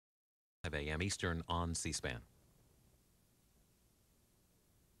a.m. Eastern on C-SPAN.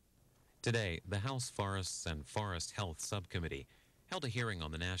 Today, the House Forests and Forest Health Subcommittee held a hearing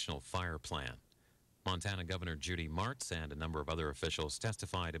on the National Fire Plan. Montana Governor Judy Martz and a number of other officials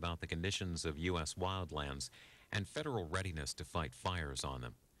testified about the conditions of U.S. wildlands and federal readiness to fight fires on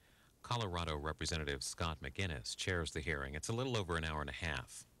them. Colorado Representative Scott McInnes chairs the hearing. It's a little over an hour and a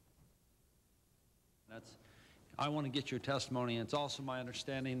half. I want to get your testimony. It's also my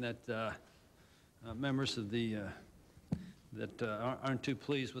understanding that members of the that aren't too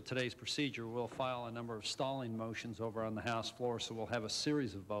pleased with today's procedure will file a number of stalling motions over on the House floor, so we'll have a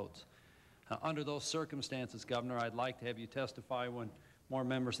series of votes. Under those circumstances, Governor, I'd like to have you testify when more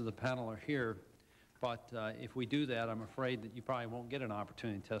members of the panel are here. But if we do that, I'm afraid that you probably won't get an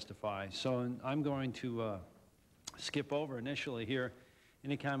opportunity to testify. So I'm going to skip over initially here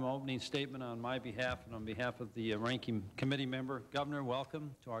any kind of opening statement on my behalf and on behalf of the ranking committee member. Governor,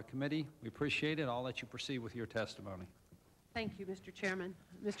 welcome to our committee. We appreciate it. I'll let you proceed with your testimony. Thank you, Mr. Chairman.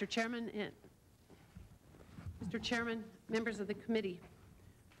 Mr. Chairman, members of the committee.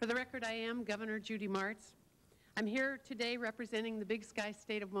 For the record, I am Governor Judy Martz. I'm here today representing the Big Sky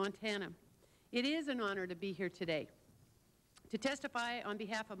state of Montana. It is an honor to be here today to testify on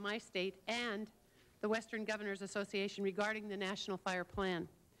behalf of my state and the Western Governors Association regarding the National Fire Plan.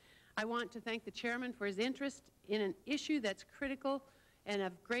 I want to thank the Chairman for his interest in an issue that's critical and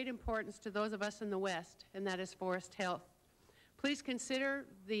of great importance to those of us in the West, and that is forest health. Please consider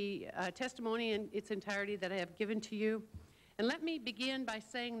the testimony in its entirety that I have given to you. And let me begin by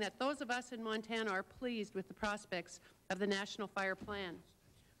saying that those of us in Montana are pleased with the prospects of the National Fire Plan.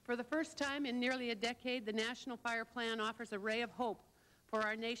 For the first time in nearly a decade, the National Fire Plan offers a ray of hope for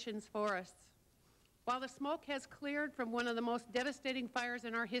our nation's forests. While the smoke has cleared from one of the most devastating fires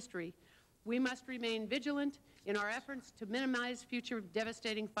in our history, we must remain vigilant in our efforts to minimize future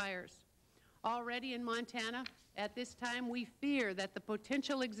devastating fires. Already in Montana, at this time, we fear that the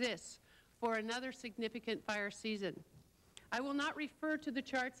potential exists for another significant fire season. I will not refer to the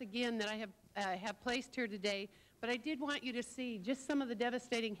charts again that I have placed here today, but I did want you to see just some of the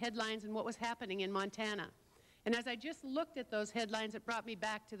devastating headlines and what was happening in Montana. And as I just looked at those headlines, it brought me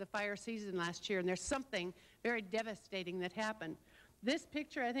back to the fire season last year, and there's something very devastating that happened. This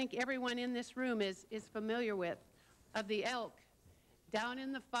picture, I think everyone in this room is familiar with, of the elk down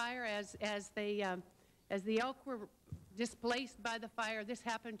in the fire as the elk were displaced by the fire. This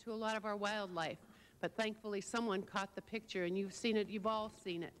happened to a lot of our wildlife, but thankfully someone caught the picture, and you've seen it, you've all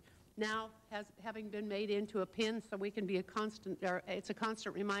seen it. Now, having been made into a pin so we can be it's a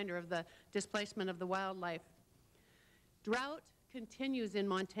constant reminder of the displacement of the wildlife. Drought continues in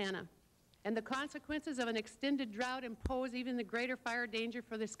Montana, and the consequences of an extended drought impose even the greater fire danger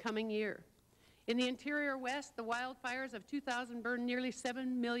for this coming year. In the interior West, the wildfires of 2000 burned nearly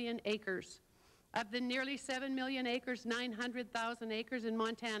 7 million acres. Of the nearly 7 million acres, 900,000 acres in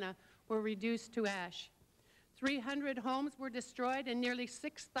Montana were reduced to ash. 300 homes were destroyed and nearly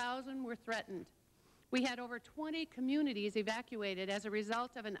 6,000 were threatened. We had over 20 communities evacuated as a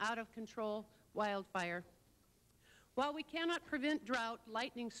result of an out-of-control wildfire. While we cannot prevent drought,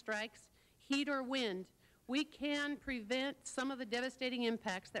 lightning strikes, heat, or wind, we can prevent some of the devastating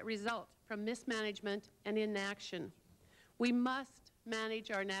impacts that result from mismanagement and inaction. We must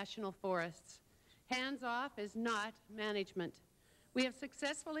manage our national forests. Hands-off is not management. We have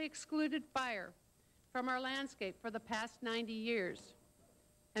successfully excluded fire from our landscape for the past 90 years.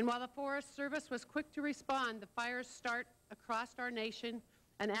 And while the Forest Service was quick to respond, the fires start across our nation.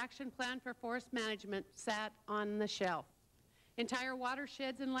 An action plan for forest management sat on the shelf. Entire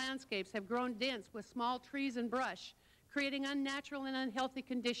watersheds and landscapes have grown dense with small trees and brush, creating unnatural and unhealthy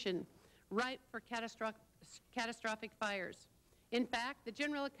conditions ripe for catastrophic fires. In fact, the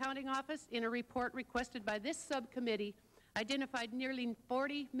General Accounting Office, in a report requested by this subcommittee, identified nearly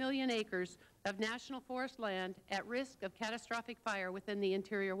 40 million acres of national forest land at risk of catastrophic fire within the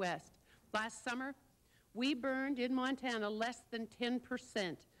interior West. Last summer, we burned in Montana less than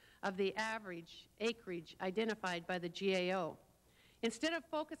 10% of the average acreage identified by the GAO. Instead of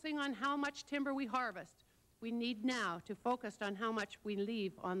focusing on how much timber we harvest, we need now to focus on how much we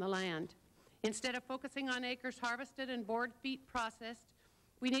leave on the land. Instead of focusing on acres harvested and board feet processed,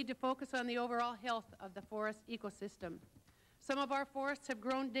 we need to focus on the overall health of the forest ecosystem. Some of our forests have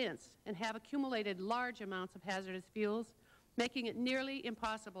grown dense and have accumulated large amounts of hazardous fuels, making it nearly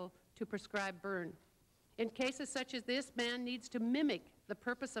impossible to prescribe burn. In cases such as this, man needs to mimic the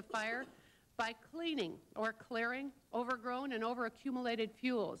purpose of fire by cleaning or clearing overgrown and overaccumulated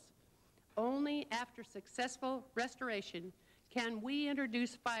fuels. Only after successful restoration can we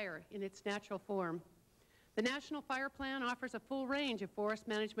introduce fire in its natural form. The National Fire Plan offers a full range of forest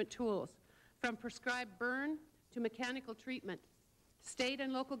management tools, from prescribed burn to mechanical treatment. State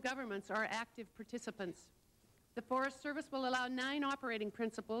and local governments are active participants. The Forest Service will allow 9 operating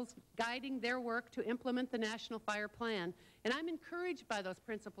principles guiding their work to implement the National Fire Plan. And I'm encouraged by those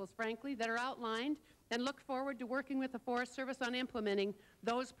principles, frankly, that are outlined, and look forward to working with the Forest Service on implementing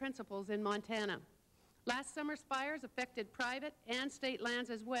those principles in Montana. Last summer's fires affected private and state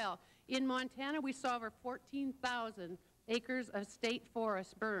lands as well. In Montana, we saw over 14,000 acres of state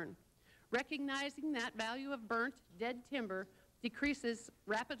forest burn. Recognizing that value of burnt, dead timber decreases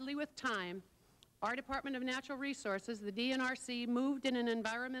rapidly with time, our Department of Natural Resources, the DNRC, moved in an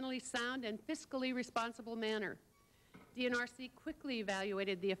environmentally sound and fiscally responsible manner. DNRC quickly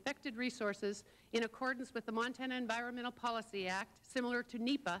evaluated the affected resources in accordance with the Montana Environmental Policy Act, similar to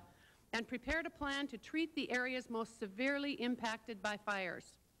NEPA, and prepared a plan to treat the areas most severely impacted by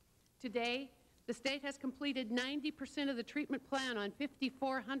fires. Today, the state has completed 90% of the treatment plan on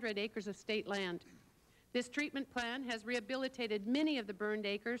 5,400 acres of state land. This treatment plan has rehabilitated many of the burned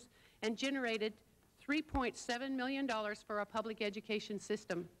acres and generated $3.7 million for our public education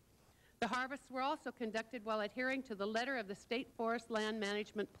system. The harvests were also conducted while adhering to the letter of the State Forest Land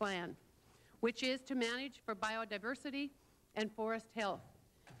Management Plan, which is to manage for biodiversity and forest health,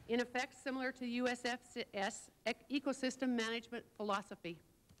 in effect similar to USFS ecosystem management philosophy.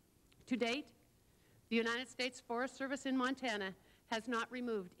 To date, the United States Forest Service in Montana has not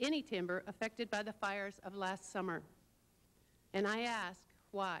removed any timber affected by the fires of last summer. And I ask,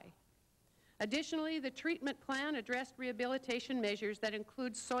 why? Additionally, the treatment plan addressed rehabilitation measures that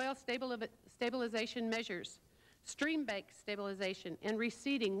include soil stabilization measures, stream bank stabilization, and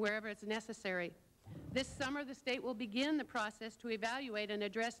reseeding wherever it's necessary. This summer, the state will begin the process to evaluate and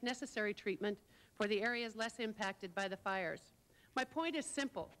address necessary treatment for the areas less impacted by the fires. My point is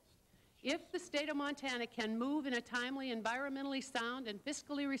simple. If the state of Montana can move in a timely, environmentally sound, and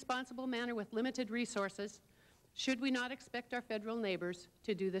fiscally responsible manner with limited resources, should we not expect our federal neighbors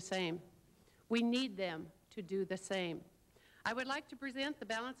to do the same? We need them to do the same. I would like to present the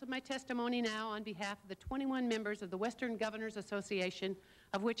balance of my testimony now on behalf of the 21 members of the Western Governors Association,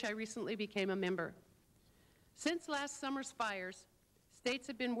 of which I recently became a member. Since last summer's fires, states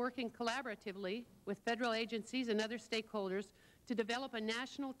have been working collaboratively with federal agencies and other stakeholders to develop a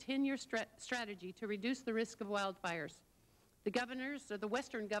national 10-year strategy to reduce the risk of wildfires. The governors of the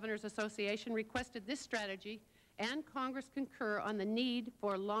Western Governors Association requested this strategy, and Congress concur on the need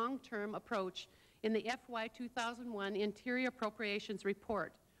for a long-term approach in the FY 2001 Interior Appropriations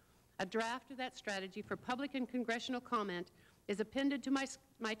Report. A draft of that strategy for public and congressional comment is appended to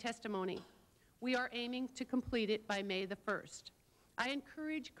my testimony. We are aiming to complete it by May the 1st. I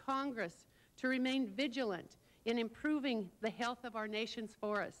encourage Congress to remain vigilant in improving the health of our nation's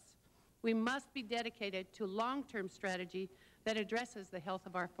forests. We must be dedicated to long-term strategy that addresses the health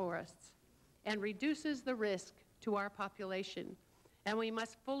of our forests and reduces the risk to our population. And we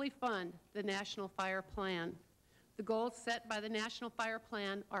must fully fund the National Fire Plan. The goals set by the National Fire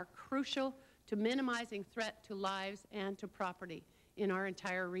Plan are crucial to minimizing threat to lives and to property in our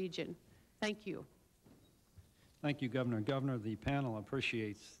entire region. Thank you. Thank you, Governor. Governor, the panel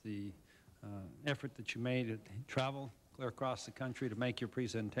appreciates the effort that you made to travel clear across the country to make your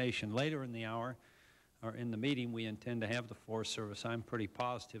presentation. Later in the hour, or in the meeting, we intend to have the Forest Service. I'm pretty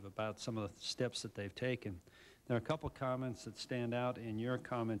positive about some of the steps that they've taken. There are a couple comments that stand out in your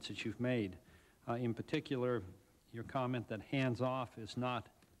comments that you've made. In particular, your comment that hands-off is not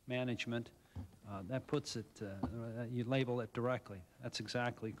management. That puts it, you label it directly. That's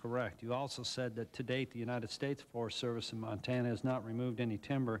exactly correct. You also said that to date, the United States Forest Service in Montana has not removed any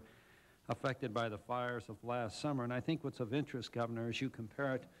timber affected by the fires of last summer. And I think what's of interest, Governor, is you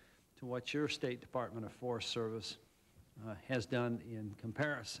compare it to what your State Department of Forest Service has done in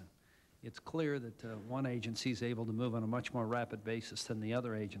comparison. It's clear that one agency is able to move on a much more rapid basis than the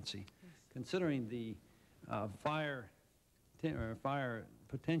other agency. Yes. Considering the fire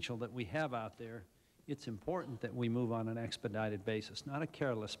potential that we have out there, it's important that we move on an expedited basis, not a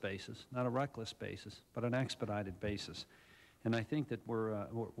careless basis, not a reckless basis, but an expedited basis. And I think that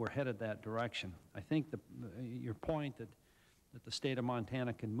we're headed that direction. I think your point that the state of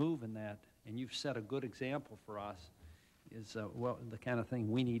Montana can move in that, and you've set a good example for us, is well, the kind of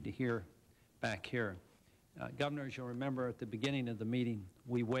thing we need to hear back here. Governor, as you'll remember at the beginning of the meeting,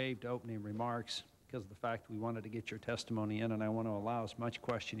 we waived opening remarks because of the fact we wanted to get your testimony in, and I want to allow as much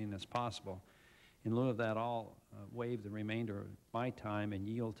questioning as possible. In lieu of that, I'll waive the remainder of my time and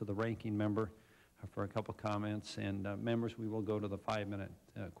yield to the ranking member for a couple comments, and members, we will go to the 5-minute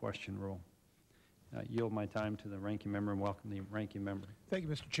question rule. Yield my time to the ranking member and welcome the ranking member. Thank you,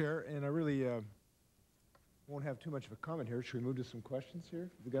 Mr. Chair, and I really won't have too much of a comment here. Should we move to some questions here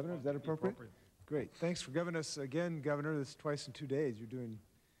for the Governor? Is that appropriate? Great. Thanks for giving us, again, Governor, this twice in 2 days. You're doing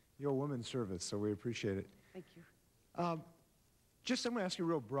your woman's service, so we appreciate it. Thank you. I'm going to ask you a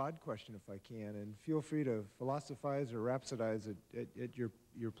real broad question, if I can, and feel free to philosophize or rhapsodize at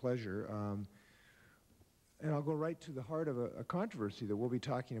your pleasure. And I'll go right to the heart of a controversy that we'll be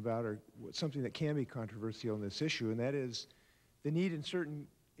talking about, or something that can be controversial in this issue, and that is the need in certain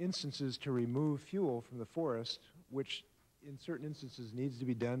instances to remove fuel from the forest, which in certain instances needs to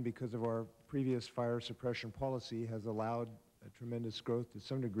be done because of our previous fire suppression policy has allowed a tremendous growth to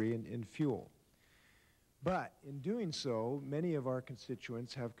some degree in fuel. But in doing so, many of our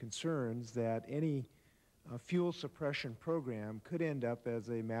constituents have concerns that any fuel suppression program could end up as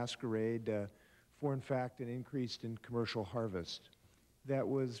a masquerade for, in fact, an increase in commercial harvest that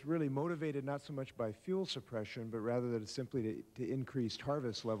was really motivated not so much by fuel suppression, but rather that it's simply to increased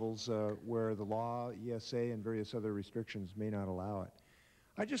harvest levels where the law, ESA, and various other restrictions may not allow it.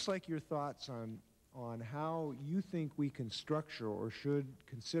 I'd just like your thoughts on how you think we can structure or should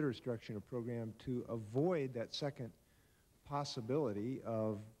consider structuring a program to avoid that second possibility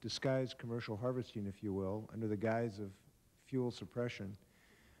of disguised commercial harvesting, if you will, under the guise of fuel suppression,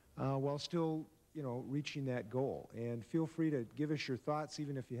 while still, you know, reaching that goal. And feel free to give us your thoughts,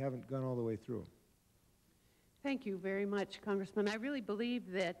 even if you haven't gone all the way through. Thank you very much, Congressman. I really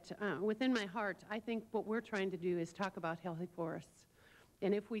believe that within my heart, I think what we're trying to do is talk about healthy forests.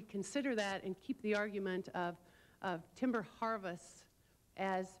 And if we consider that and keep the argument of timber harvests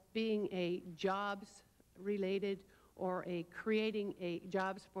as being a jobs-related or creating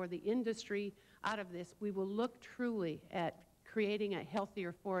jobs for the industry out of this, we will look truly at creating a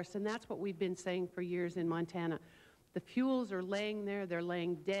healthier forest, and that's what we've been saying for years in Montana. The fuels are laying there, they're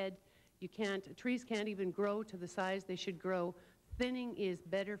laying dead. Trees can't even grow to the size they should grow. Thinning is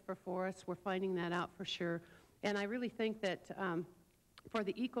better for forests, we're finding that out for sure. And I really think that for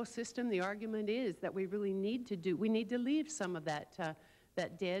the ecosystem, the argument is that we really need to leave some of that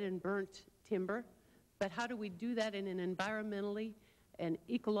dead and burnt timber. But how do we do that in an environmentally and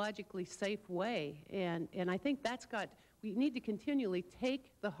ecologically safe way? And I think we need to continually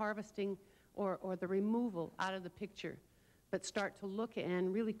take the harvesting or the removal out of the picture, but start to look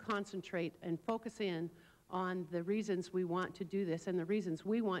and really concentrate and focus in on the reasons we want to do this. And the reasons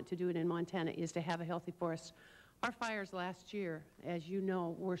we want to do it in Montana is to have a healthy forest. Our fires last year, as you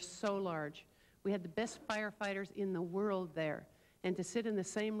know, were so large. We had the best firefighters in the world there. And to sit in the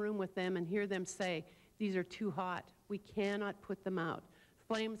same room with them and hear them say, these are too hot, we cannot put them out.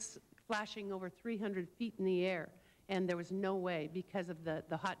 Flames flashing over 300 feet in the air, and there was no way because of the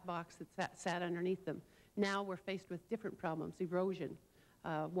hot box that sat underneath them. Now we're faced with different problems, erosion,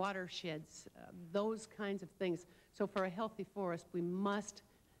 watersheds, those kinds of things. So for a healthy forest, we must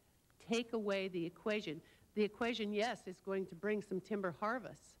take away the equation. The equation, yes, is going to bring some timber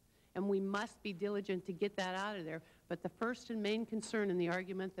harvests, and we must be diligent to get that out of there. But the first and main concern in the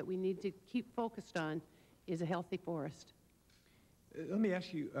argument that we need to keep focused on is a healthy forest. Let me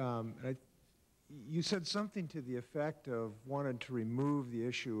ask you, you said something to the effect of wanting to remove the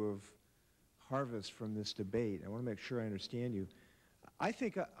issue of harvest from this debate. I want to make sure I understand you. I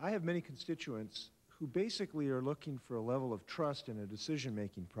think I have many constituents who basically are looking for a level of trust in a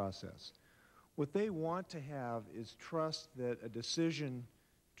decision-making process. What they want to have is trust that a decision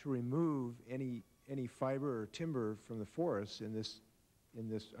to remove any fiber or timber from the forest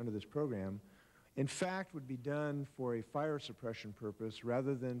under this program, in fact, would be done for a fire suppression purpose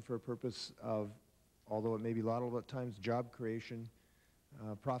rather than for a purpose of, although it may be laudable at times, job creation,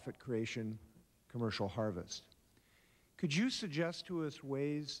 profit creation, commercial harvest. Could you suggest to us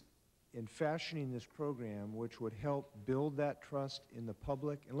ways in fashioning this program which would help build that trust in the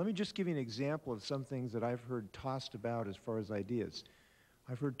public? And let me just give you an example of some things that I've heard tossed about as far as ideas.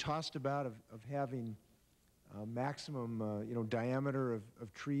 I've heard tossed about of having a maximum diameter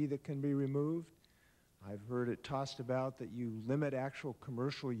of tree that can be removed. I've heard it tossed about that you limit actual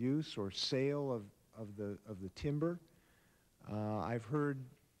commercial use or sale of the timber. I've heard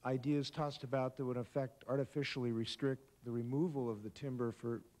ideas tossed about that would artificially restrict the removal of the timber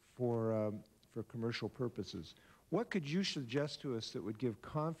for commercial purposes. What could you suggest to us that would give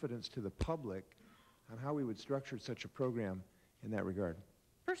confidence to the public on how we would structure such a program in that regard?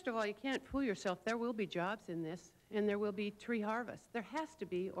 First of all, you can't fool yourself. There will be jobs in this, and there will be tree harvest. There has to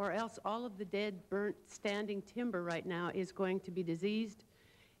be, or else all of the dead, burnt, standing timber right now is going to be diseased.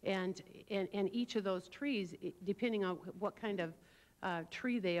 And each of those trees, depending on what kind of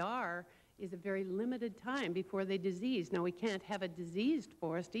tree they are, is a very limited time before they disease. Now, we can't have a diseased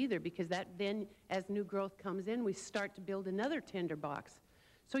forest either, because that then, as new growth comes in, we start to build another tinderbox.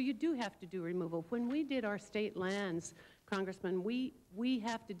 So you do have to do removal. When we did our state lands, Congressman, we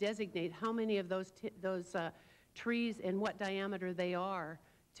have to designate how many of those trees and what diameter they are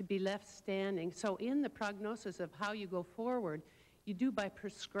to be left standing. So in the prognosis of how you go forward, you do by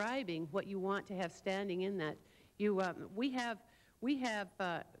prescribing what you want to have standing in that. We have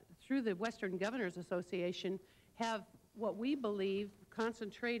through the Western Governors Association, have what we believe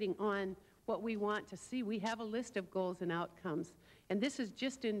concentrating on what we want to see. We have a list of goals and outcomes, and this is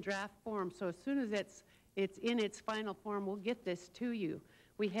just in draft form, so as soon as it's in its final form, we'll get this to you.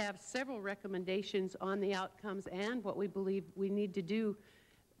 We have several recommendations on the outcomes and what we believe we need to do,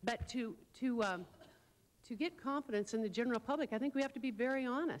 but to get confidence in the general public, I think we have to be very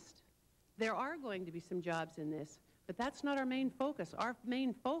honest. There are going to be some jobs in this, but that's not our main focus. Our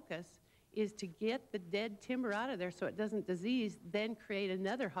main focus is to get the dead timber out of there so it doesn't disease, then create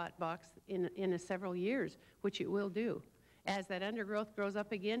another hot box in several years, which it will do. As that undergrowth grows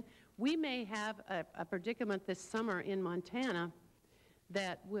up again, we may have a predicament this summer in Montana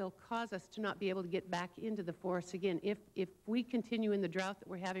that will cause us to not be able to get back into the forests again. If we continue in the drought that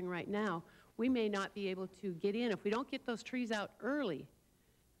we're having right now, we may not be able to get in. If we don't get those trees out early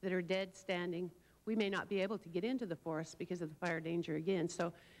that are dead standing, we may not be able to get into the forest because of the fire danger again.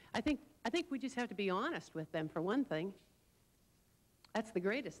 So I think we just have to be honest with them, for one thing. That's the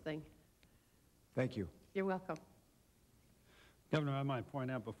greatest thing. Thank you. You're welcome. Governor, I might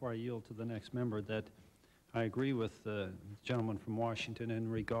point out before I yield to the next member that I agree with the gentleman from Washington in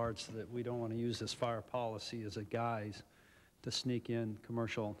regards to that we don't want to use this fire policy as a guise to sneak in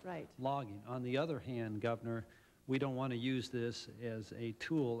commercial logging. On the other hand, Governor, we don't want to use this as a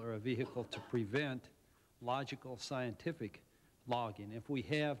tool or a vehicle to prevent logical, scientific logging. If we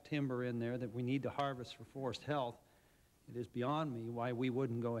have timber in there that we need to harvest for forest health, it is beyond me why we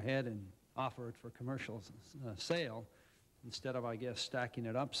wouldn't go ahead and offer it for commercial sale instead of, I guess, stacking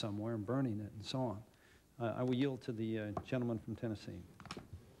it up somewhere and burning it and so on. I will yield to the gentleman from Tennessee.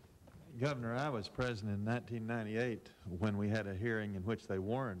 Governor, I was present in 1998 when we had a hearing in which they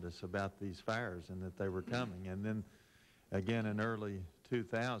warned us about these fires and that they were coming. And then again in early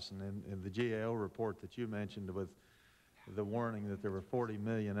 2000 in the GAO report that you mentioned with the warning that there were 40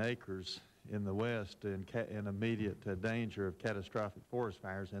 million acres in the West in immediate danger of catastrophic forest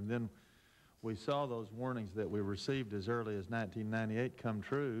fires. And then we saw those warnings that we received as early as 1998 come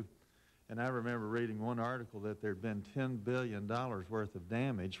true. And I remember reading one article that there had been $10 billion worth of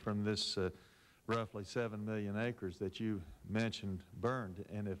damage from this roughly 7 million acres that you mentioned burned.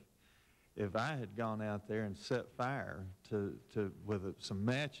 And if I had gone out there and set fire with some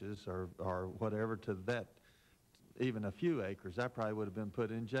matches or whatever to that, even a few acres, I probably would have been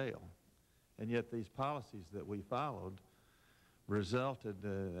put in jail. And yet these policies that we followed resulted,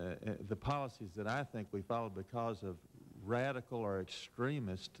 the policies that I think we followed because of radical or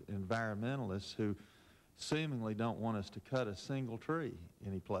extremist environmentalists who seemingly don't want us to cut a single tree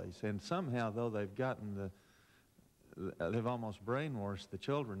any place. And somehow, though, they've gotten they've almost brainwashed the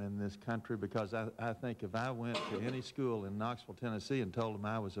children in this country, because I think if I went to any school in Knoxville, Tennessee and told them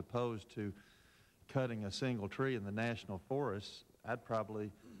I was opposed to cutting a single tree in the national forests, I'd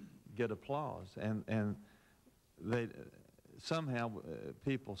probably get applause. And somehow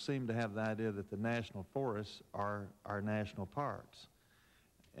people seem to have the idea that the national forests are our national parks.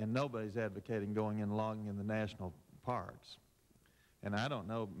 And nobody's advocating going in logging in the national parks. And I don't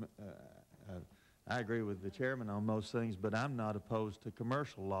know, I agree with the chairman on most things, but I'm not opposed to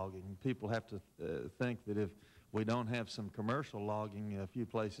commercial logging. People have to think that if we don't have some commercial logging in a few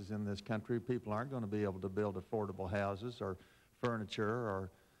places in this country, people aren't going to be able to build affordable houses or furniture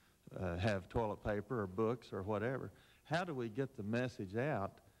or have toilet paper or books or whatever. How do we get the message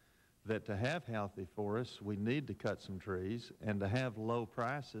out that to have healthy forests, we need to cut some trees, and to have low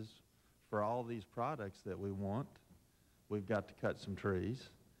prices for all these products that we want, we've got to cut some trees.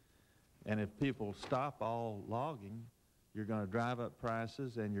 And if people stop all logging, you're going to drive up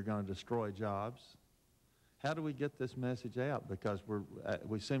prices and you're going to destroy jobs. How do we get this message out? Because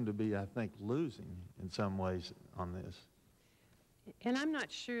we seem to be, I think, losing in some ways on this. And I'm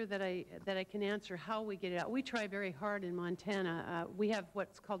not sure that I can answer how we get it out. We try very hard in Montana. We have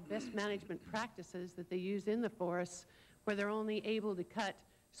what's called best management practices that they use in the forests, where they're only able to cut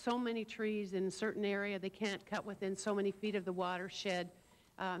so many trees in a certain area. They can't cut within so many feet of the watershed.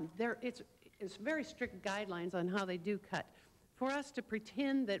 It's very strict guidelines on how they do cut. For us to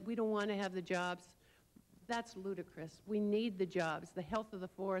pretend that we don't want to have the jobs, that's ludicrous. We need the jobs. The health of the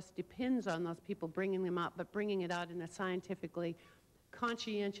forest depends on those people bringing them out, but bringing it out in a scientifically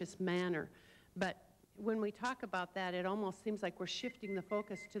conscientious manner. But when we talk about that, it almost seems like we're shifting the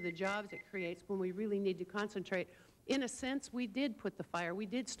focus to the jobs it creates when we really need to concentrate In a sense, we did we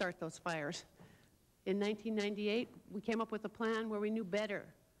did start those fires. In 1998, we came up with a plan where we knew better,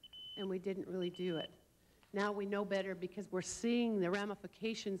 and we didn't really do it. Now we know better because we're seeing the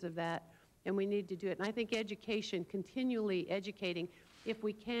ramifications of that, and we need to do it. And I think education, continually educating, if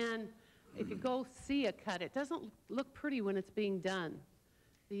we can, if you go see a cut, it doesn't look pretty when it's being done.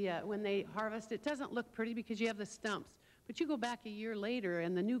 When they harvest, it doesn't look pretty because you have the stumps. But you go back a year later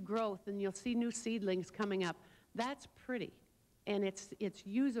and the new growth, and you'll see new seedlings coming up. That's pretty, and it's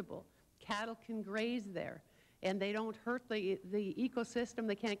usable. Cattle can graze there, and they don't hurt the ecosystem.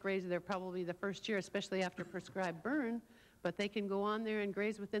 They can't graze there probably the first year, especially after prescribed burn, but they can go on there and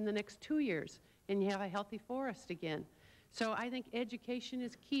graze within the next 2 years, and you have a healthy forest again. So I think education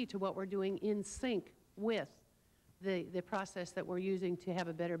is key to what we're doing in sync with the process that we're using to have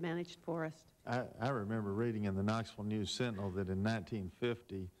a better managed forest. I remember reading in the Knoxville News-Sentinel that in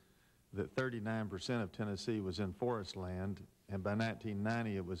 1950 that 39% of Tennessee was in forest land, and by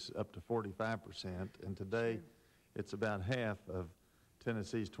 1990 it was up to 45%, and today it's about half of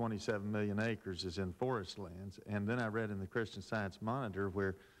Tennessee's 27 million acres is in forest lands. And then I read in the Christian Science Monitor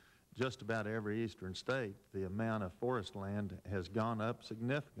where just about every eastern state, the amount of forest land has gone up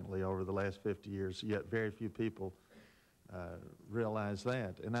significantly over the last 50 years, yet very few people realize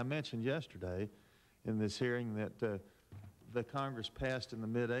that. And I mentioned yesterday in this hearing that the Congress passed in the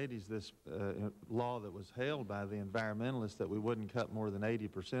mid-'80s this law that was hailed by the environmentalists that we wouldn't cut more than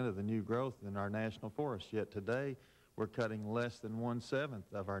 80% of the new growth in our national forests. Yet today, we're cutting less than 1/7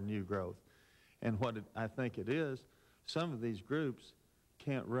 of our new growth. And what I think it is, some of these groups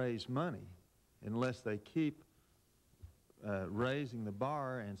can't raise money unless they keep raising the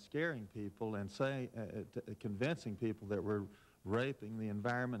bar and scaring people and convincing people that we're raping the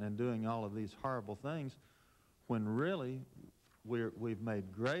environment and doing all of these horrible things, when really we've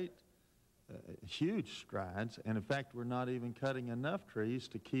made great, huge strides, and in fact we're not even cutting enough trees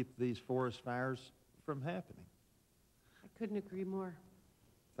to keep these forest fires from happening. I couldn't agree more.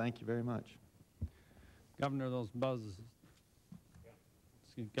 Thank you very much. Governor, those buzzes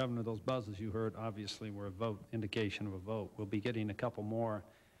you heard obviously were a vote, indication of a vote. We'll be getting a couple more.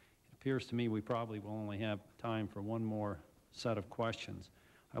 It appears to me we probably will only have time for one more set of questions.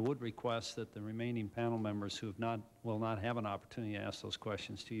 I would request that the remaining panel members who will not have an opportunity to ask those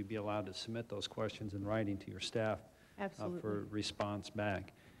questions to you be allowed to submit those questions in writing to your staff for response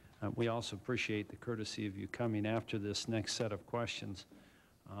back. We also appreciate the courtesy of you coming after this next set of questions.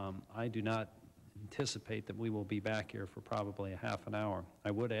 I do not anticipate that we will be back here for probably a half an hour. I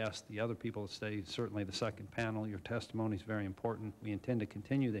would ask the other people to stay, certainly the second panel. Your testimony is very important. We intend to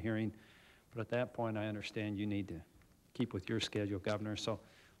continue the hearing, but at that point I understand you need to keep with your schedule, Governor. So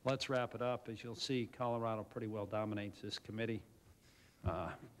let's wrap it up. As you'll see, Colorado pretty well dominates this committee,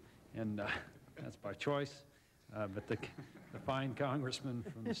 and that's by choice. But the fine congressman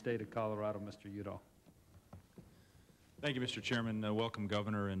from the state of Colorado, Mr. Udall. Thank you, Mr. Chairman. Welcome,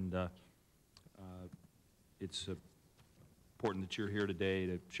 Governor, and it's important that you're here today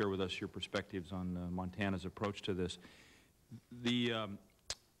to share with us your perspectives on Montana's approach to this. The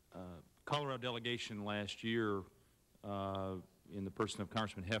Colorado delegation last year, in the person of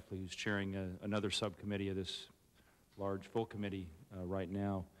Congressman Heffley, who's chairing another subcommittee of this large full committee right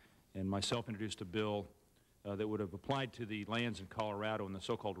now, and myself introduced a bill that would have applied to the lands in Colorado in the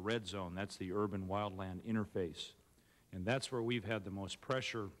so-called red zone. That's the urban wildland interface. And that's where we've had the most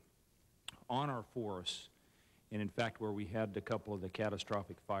pressure on our forests, and in fact where we had a couple of the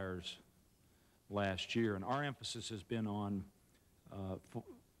catastrophic fires last year. And our emphasis has been on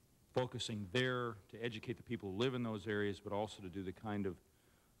focusing there to educate the people who live in those areas, but also to do the kind of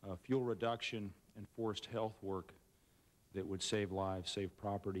fuel reduction and forest health work that would save lives, save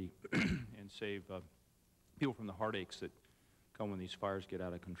property, and save people from the heartaches that come when these fires get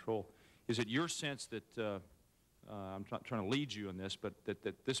out of control. Is it your sense that, I'm trying to lead you in this, but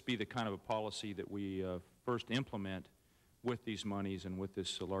that this be the kind of a policy that we first implement with these monies and with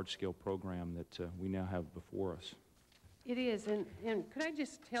this large-scale program that we now have before us? It is, and could I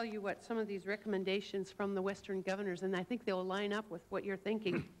just tell you what some of these recommendations from the Western governors, and I think they'll line up with what you're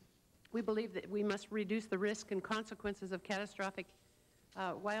thinking. We believe that we must reduce the risk and consequences of catastrophic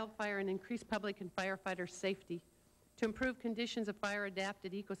wildfire and increase public and firefighter safety, to improve conditions of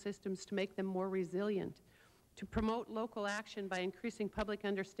fire-adapted ecosystems to make them more resilient, to promote local action by increasing public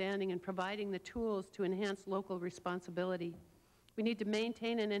understanding and providing the tools to enhance local responsibility. We need to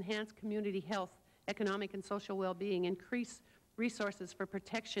maintain and enhance community health, economic and social well-being, increase resources for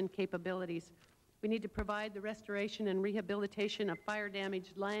protection capabilities. We need to provide the restoration and rehabilitation of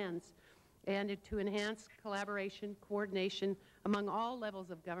fire-damaged lands and to enhance collaboration, coordination among all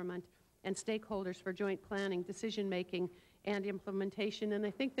levels of government and stakeholders for joint planning, decision-making, and implementation. And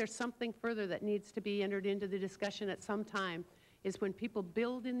I think there's something further that needs to be entered into the discussion at some time, is when people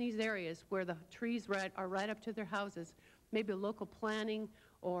build in these areas where the trees are right up to their houses, maybe local planning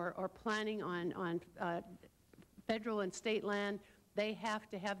or planning on federal and state land, they have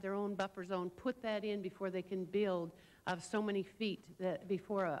to have their own buffer zone, put that in before they can build of so many feet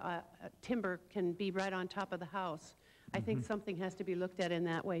before a timber can be right on top of the house. I think something has to be looked at in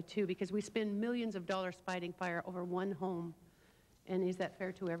that way too, because we spend millions of dollars fighting fire over one home. And is that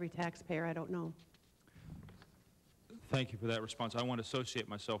fair to every taxpayer? I don't know. Thank you for that response. I want to associate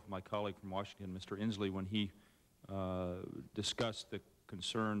myself with my colleague from Washington, Mr. Inslee, when he discussed the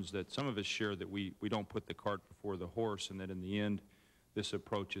concerns that some of us share, that we don't put the cart before the horse, and that in the end this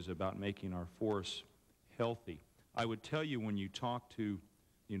approach is about making our forests healthy. I would tell you, when you talk to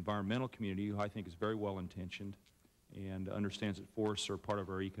the environmental community, who I think is very well intentioned and understands that forests are part of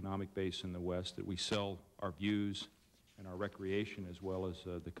our economic base in the West, that we sell our views and our recreation as well as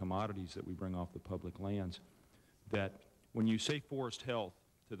the commodities that we bring off the public lands, that when you say forest health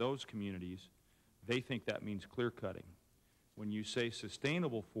to those communities, they think that means clear cutting. When you say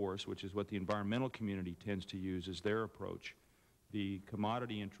sustainable forest, which is what the environmental community tends to use as their approach, the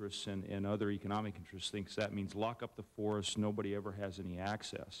commodity interests and other economic interests thinks that means lock up the forest, nobody ever has any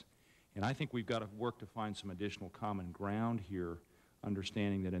access. And I think we've got to work to find some additional common ground here,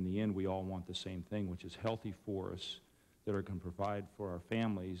 understanding that in the end we all want the same thing, which is healthy forests that are going to provide for our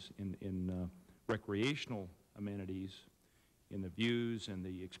families in recreational amenities, in the views and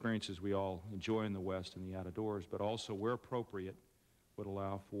the experiences we all enjoy in the West and the outdoors, but also, where appropriate, would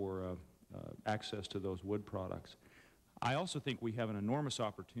allow for access to those wood products. I also think we have an enormous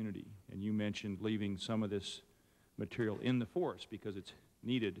opportunity, and you mentioned leaving some of this material in the forest because it's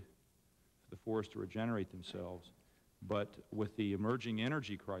needed for the forest to regenerate themselves. But with the emerging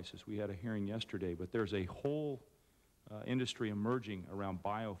energy crisis, we had a hearing yesterday, but there's a whole industry emerging around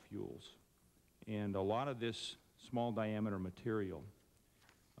biofuels. And a lot of this small diameter material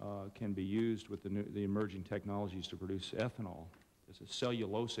can be used with the emerging technologies to produce ethanol. It's a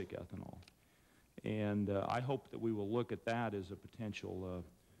cellulosic ethanol. And I hope that we will look at that as a potential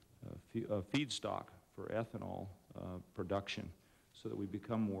feedstock for ethanol production, so that we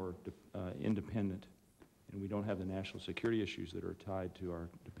become more independent and we don't have the national security issues that are tied to our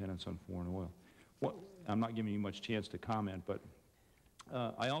dependence on foreign oil. I'm not giving you much chance to comment, but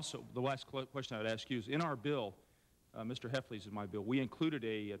I also, the last question I would ask you is, in our bill, Mr. Heffley's in my bill, we included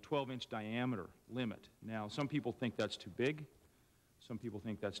a 12-inch diameter limit. Now, some people think that's too big. Some people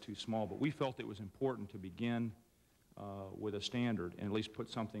think that's too small, but we felt it was important to begin with a standard and at least put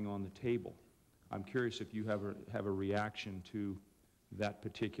something on the table. I'm curious if you have a reaction to that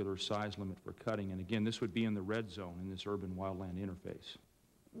particular size limit for cutting. And again, this would be in the red zone in this urban wildland interface.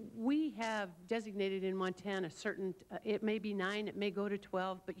 We have designated in Montana certain, it may be 9, it may go to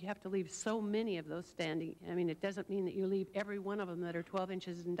 12, but you have to leave so many of those standing. I mean, it doesn't mean that you leave every one of them that are 12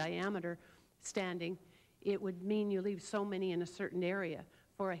 inches in diameter standing. It would mean you leave so many in a certain area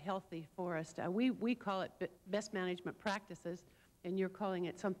for a healthy forest. We call it best management practices, and you're calling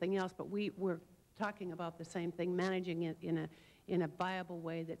it something else, but we're talking about the same thing, managing it in a viable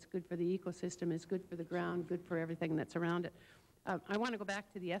way that's good for the ecosystem, is good for the ground, good for everything that's around it. I want to go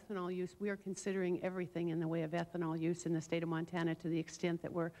back to the ethanol use. We are considering everything in the way of ethanol use in the state of Montana, to the extent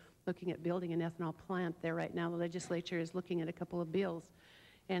that we're looking at building an ethanol plant there right now. The legislature is looking at a couple of bills.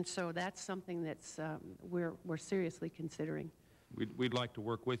 And so that's something that's we're seriously considering. We'd like to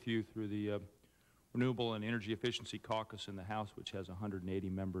work with you through the Renewable and Energy Efficiency Caucus in the House, which has 180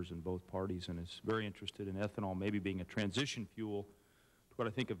 members in both parties and is very interested in ethanol maybe being a transition fuel to what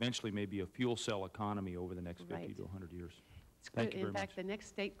I think eventually may be a fuel cell economy over the next 50 to 100 years. It's good. In fact, the next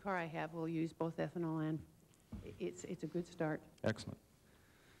state car I have will use both ethanol and it's a good start. Excellent.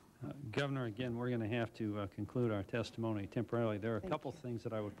 Governor, again, we're going to have to conclude our testimony temporarily. There are a couple things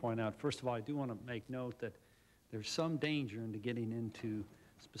that I would point out. First of all, I do want to make note that there's some danger into getting into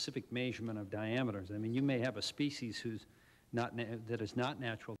specific measurement of diameters. I mean, you may have a species that is not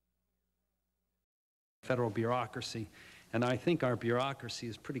natural. Federal bureaucracy. And I think our bureaucracy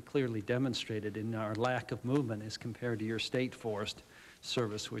is pretty clearly demonstrated in our lack of movement as compared to your state forest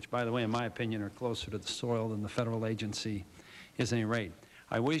service, which, by the way, in my opinion, are closer to the soil than the federal agency is at any rate.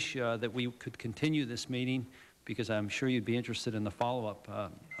 I wish that we could continue this meeting, because I'm sure you'd be interested in the follow-up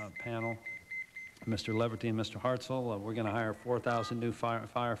panel. Mr. Leverty and Mr. Hartzell, we're going to hire 4,000 new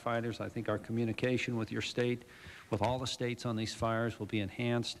firefighters. I think our communication with your state, with all the states on these fires, will be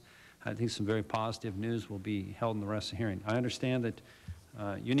enhanced. I think some very positive news will be held in the rest of the hearing. I understand that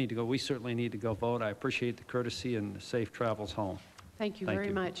you need to go. We certainly need to go vote. I appreciate the courtesy and safe travels home. Thank you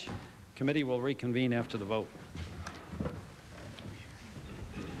very much. Committee will reconvene after the vote.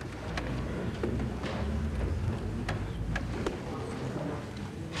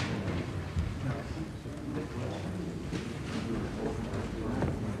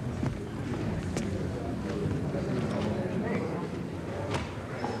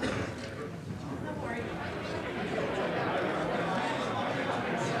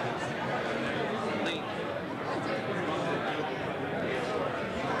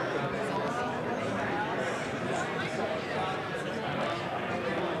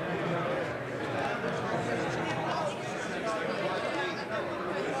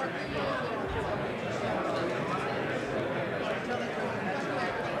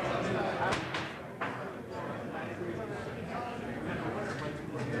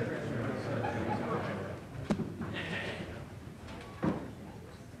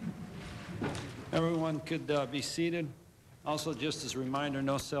 Everyone could be seated. Also, just as a reminder,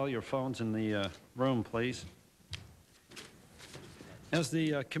 no cellular phones in the room, please. As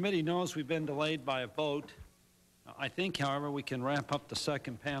the committee knows, we've been delayed by a vote. I think, however, we can wrap up the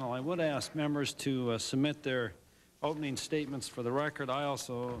second panel. I would ask members to submit their opening statements for the record. I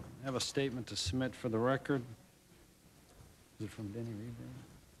also have a statement to submit for the record. Is it from Denny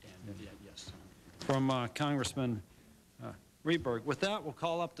Reberg? Yes. From Congressman Reberg. With that, we'll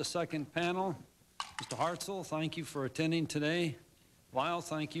call up the second panel. Mr. Hartzell, thank you for attending today. Lyle,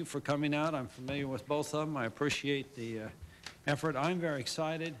 thank you for coming out. I'm familiar with both of them. I appreciate the effort. I'm very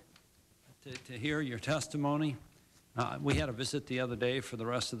excited to hear your testimony. We had a visit the other day for the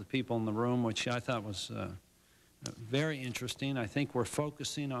rest of the people in the room, which I thought was very interesting. I think we're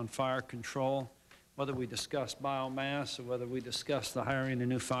focusing on fire control, whether we discuss biomass or whether we discuss the hiring of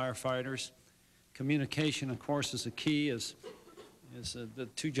new firefighters. Communication, of course, is a key. As the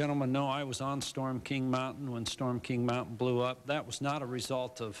two gentlemen know, I was on Storm King Mountain when Storm King Mountain blew up. That was not a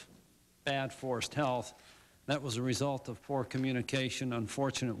result of bad forest health. That was a result of poor communication,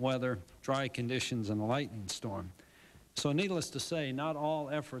 unfortunate weather, dry conditions, and a lightning storm. So needless to say, not all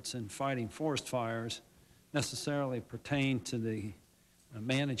efforts in fighting forest fires necessarily pertain to the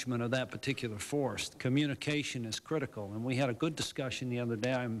management of that particular forest. Communication is critical, and we had a good discussion the other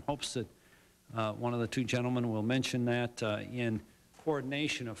day. I hopes that one of the two gentlemen will mention that in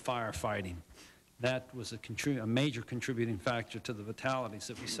coordination of firefighting. That was a major contributing factor to the fatalities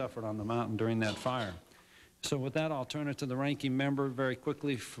that we suffered on the mountain during that fire. So with that, I'll turn it to the ranking member very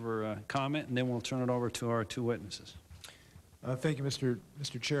quickly for comment, and then we'll turn it over to our two witnesses. Thank you,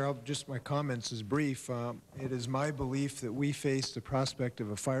 Mr. Chair. Just my comments is brief. It is my belief that we face the prospect of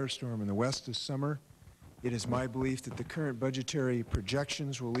a firestorm in the west this summer. It is my belief that the current budgetary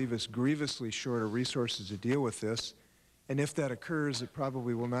projections will leave us grievously short of resources to deal with this. And if that occurs, it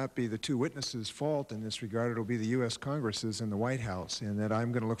probably will not be the two witnesses' fault in this regard. It will be the U.S. Congress's and the White House. And that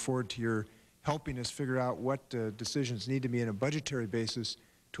I'm going to look forward to your helping us figure out what decisions need to be on a budgetary basis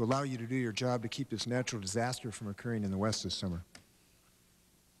to allow you to do your job to keep this natural disaster from occurring in the West this summer.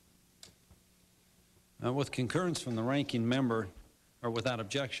 With concurrence from the ranking member, or without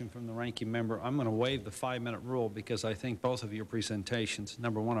objection from the ranking member, I'm going to waive the 5-minute rule because I think both of your presentations,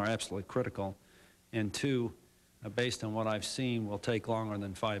 number one, are absolutely critical, and two, based on what I've seen, will take longer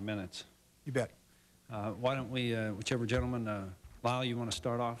than 5 minutes. You bet. Why don't we, whichever gentleman, Lyle, you want to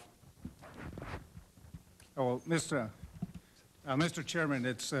start off? Oh, Mr. Chairman,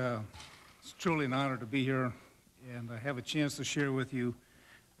 it's truly an honor to be here, and I have a chance to share with you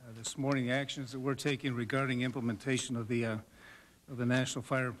this morning actions that we're taking regarding implementation of the National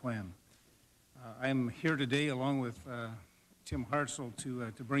Fire Plan. I'm here today along with Tim Hartzell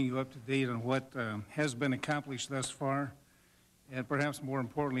to bring you up to date on what has been accomplished thus far, and perhaps more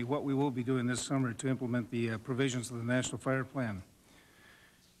importantly, what we will be doing this summer to implement the provisions of the National Fire Plan.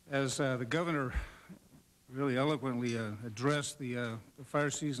 As the governor really eloquently addressed, the fire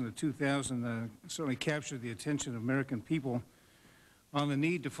season of 2000 certainly captured the attention of American people on the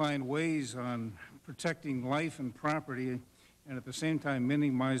need to find ways on protecting life and property and at the same time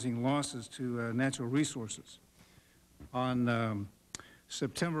minimizing losses to natural resources. On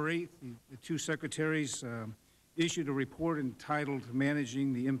September 8th, the two secretaries issued a report entitled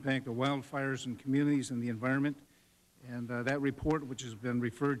Managing the Impact of Wildfires in Communities and the Environment. And that report, which has been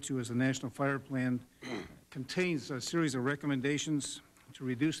referred to as the National Fire Plan, contains a series of recommendations to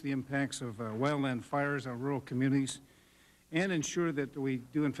reduce the impacts of wildland fires on rural communities and ensure that we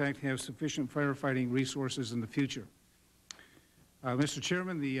do, in fact, have sufficient firefighting resources in the future. Mr.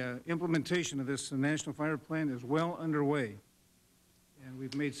 Chairman, the implementation of this National Fire Plan is well underway, and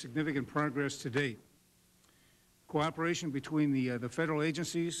we've made significant progress to date. Cooperation between the federal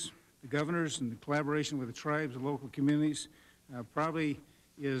agencies, the governors, and the collaboration with the tribes and local communities probably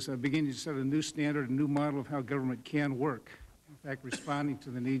is beginning to set a new standard, a new model of how government can work, in fact, responding to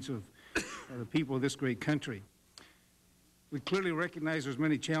the needs of the people of this great country. We clearly recognize there's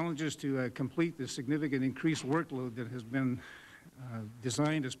many challenges to complete the significant increased workload that has been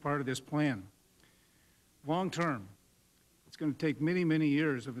designed as part of this plan. Long term, it's going to take many, many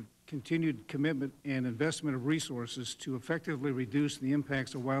years of a continued commitment and investment of resources to effectively reduce the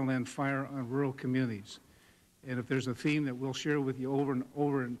impacts of wildland fire on rural communities. And if there's a theme that we'll share with you over and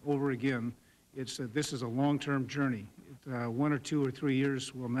over and over again, it's that this is a long-term journey. 1 or 2 or 3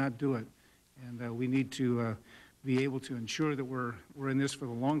 years will not do it. And we need to be able to ensure that we're in this for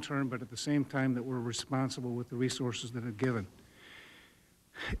the long term, but at the same time that we're responsible with the resources that are given.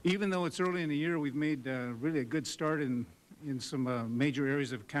 Even though it's early in the year, we've made really a good start in some major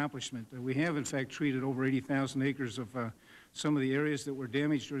areas of accomplishment. We have, in fact, treated over 80,000 acres of some of the areas that were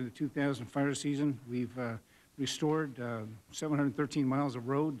damaged during the 2000 fire season. We've restored 713 miles of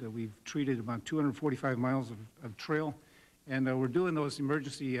road. We've treated about 245 miles of trail. And we're doing those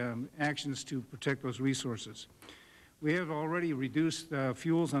emergency actions to protect those resources. We have already reduced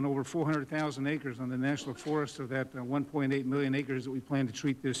fuels on over 400,000 acres on the national forest of that 1.8 million acres that we plan to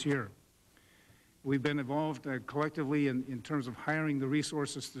treat this year. We've been involved collectively in terms of hiring the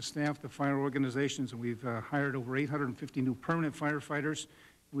resources to staff the fire organizations, and we've hired over 850 new permanent firefighters.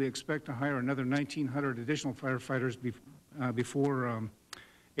 We expect to hire another 1,900 additional firefighters before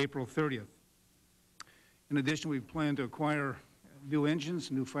April 30th. In addition, we plan to acquire new engines,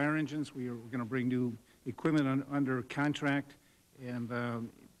 new fire engines. We are going to bring new equipment under contract and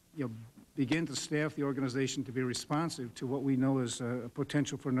begin to staff the organization to be responsive to what we know is a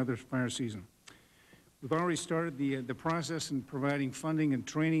potential for another fire season. We've already started the process in providing funding and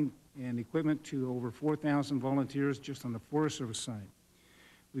training and equipment to over 4,000 volunteers just on the Forest Service side.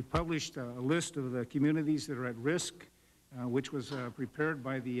 We've published a list of the communities that are at risk, which was prepared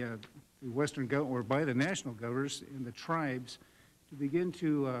by the by the national governors and the tribes to begin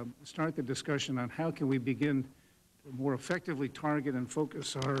to start the discussion on how can we begin to more effectively target and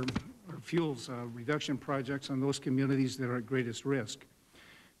focus our fuels reduction projects on those communities that are at greatest risk.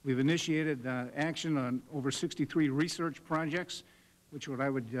 We've initiated action on over 63 research projects, which what I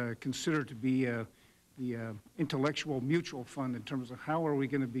would consider to be the intellectual mutual fund in terms of how are we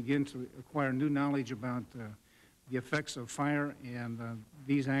going to begin to acquire new knowledge about the effects of fire and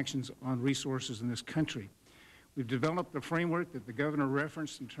these actions on resources in this country. We've developed the framework that the governor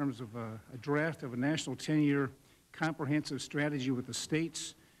referenced in terms of a draft of a national 10-year comprehensive strategy with the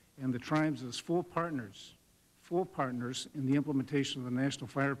states and the tribes as full partners in the implementation of the National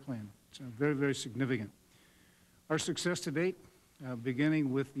Fire Plan. It's very, very significant. Our success to date,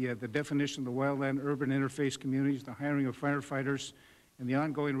 beginning with the definition of the wildland-urban interface communities, the hiring of firefighters, and the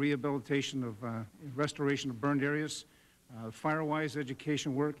ongoing rehabilitation of restoration of burned areas, fire-wise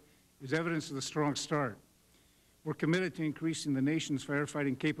education work, is evidence of the strong start. We're committed to increasing the nation's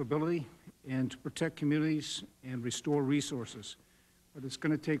firefighting capability and to protect communities and restore resources, but it's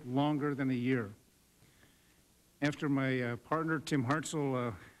going to take longer than a year. After my partner, Tim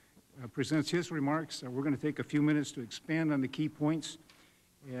Hartzell, presents his remarks, we're going to take a few minutes to expand on the key points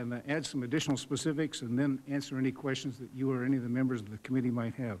and add some additional specifics and then answer any questions that you or any of the members of the committee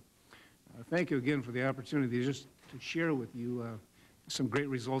might have. Thank you again for the opportunity just to share with you some great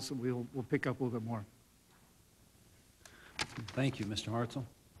results that we'll pick up a little bit more. Thank you, Mr. Hartzell.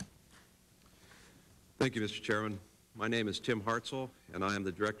 Thank you, Mr. Chairman. My name is Tim Hartzell, and I am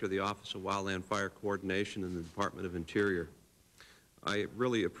the Director of the Office of Wildland Fire Coordination in the Department of Interior. I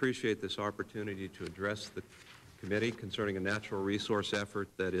really appreciate this opportunity to address the committee concerning a natural resource effort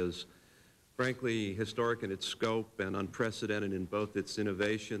that is, frankly, historic in its scope and unprecedented in both its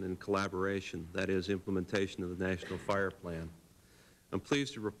innovation and collaboration, that is, implementation of the National Fire Plan. I'm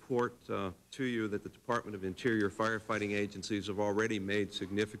pleased to report to you that the Department of Interior firefighting agencies have already made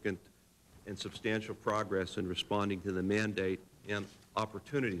significant and substantial progress in responding to the mandate and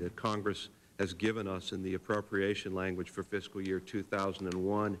opportunity that Congress has given us in the appropriation language for fiscal year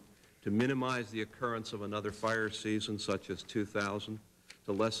 2001 to minimize the occurrence of another fire season such as 2000,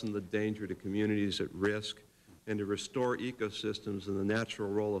 to lessen the danger to communities at risk, and to restore ecosystems and the natural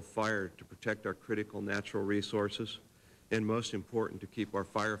role of fire to protect our critical natural resources, and most important, to keep our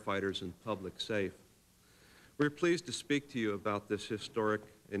firefighters and public safe. We're pleased to speak to you about this historic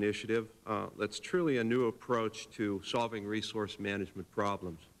initiative that's truly a new approach to solving resource management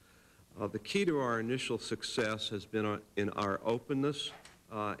problems. The key to our initial success has been in our openness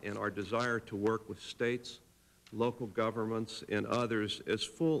and our desire to work with states, local governments, and others as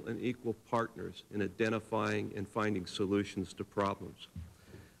full and equal partners in identifying and finding solutions to problems.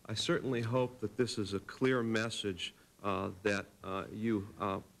 I certainly hope that this is a clear message that you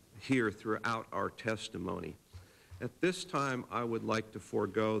hear throughout our testimony. At this time, I would like to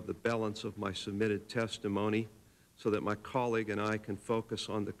forego the balance of my submitted testimony so that my colleague and I can focus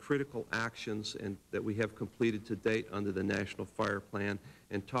on the critical actions that we have completed to date under the National Fire Plan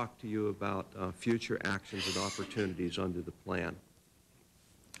and talk to you about future actions and opportunities under the plan.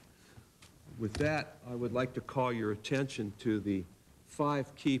 With that, I would like to call your attention to the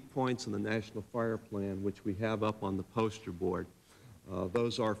 5 key points in the National Fire Plan, which we have up on the poster board.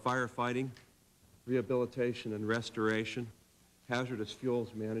 Those are firefighting, rehabilitation and restoration, hazardous fuels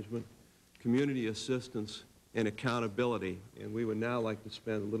management, community assistance, and accountability. And we would now like to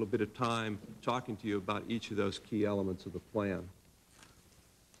spend a little bit of time talking to you about each of those key elements of the plan.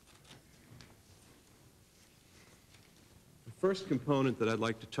 The first component that I'd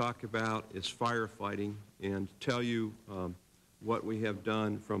like to talk about is firefighting and tell you what we have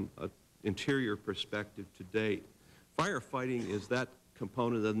done from an interior perspective to date. Firefighting is that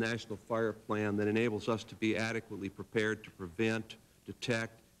component of the National Fire Plan that enables us to be adequately prepared to prevent,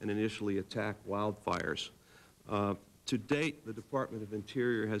 detect, and initially attack wildfires. To date, the Department of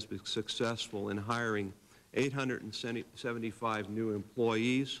Interior has been successful in hiring 875 new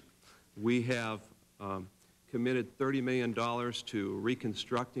employees. We have committed $30 million to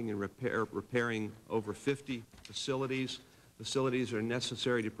reconstructing and repairing over 50 facilities. Facilities are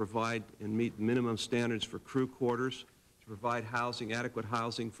necessary to provide and meet minimum standards for crew quarters, to provide housing, adequate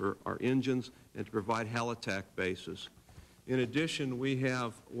housing for our engines, and to provide heli-tac bases. In addition, we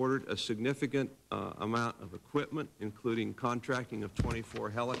have ordered a significant amount of equipment, including contracting of 24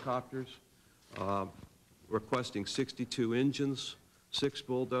 helicopters, requesting 62 engines, 6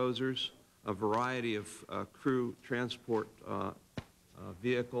 bulldozers, a variety of crew transport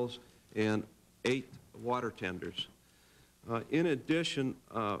vehicles, and 8 water tenders. In addition,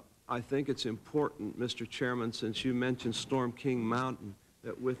 I think it's important, Mr. Chairman, since you mentioned Storm King Mountain,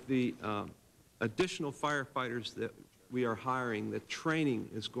 that with the additional firefighters that we are hiring, that training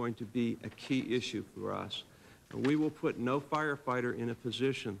is going to be a key issue for us. We will put no firefighter in a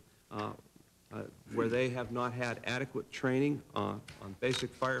position where they have not had adequate training on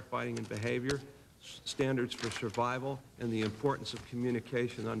basic firefighting and behavior, standards for survival, and the importance of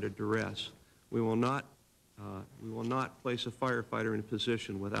communication under duress. We will not place a firefighter in a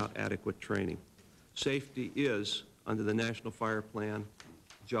position without adequate training. Safety is, under the National Fire Plan,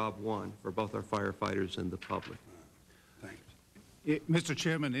 job one for both our firefighters and the public. Mr.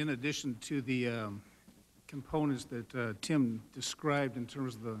 Chairman, in addition to the components that Tim described in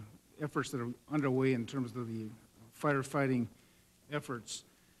terms of the efforts that are underway in terms of the firefighting efforts,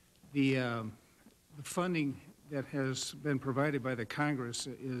 the funding that has been provided by the Congress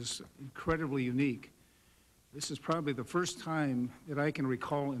is incredibly unique. This is probably the first time that I can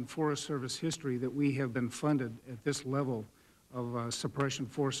recall in Forest Service history that we have been funded at this level of suppression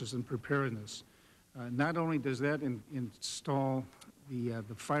forces and preparedness. Not only does that install the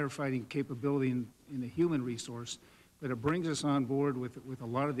firefighting capability in the human resource, but it brings us on board with a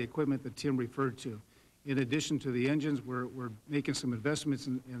lot of the equipment that Tim referred to. In addition to the engines, we're making some investments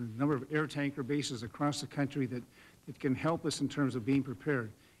in a number of air tanker bases across the country that can help us in terms of being prepared.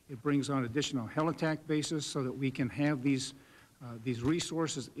 It brings on additional heli-tac bases so that we can have these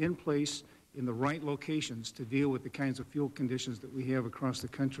resources in place in the right locations to deal with the kinds of fuel conditions that we have across the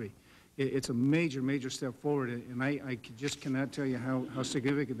country. It's a major, major step forward, and I just cannot tell you how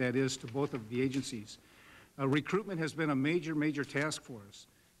significant that is to both of the agencies. Recruitment has been a major, major task for us.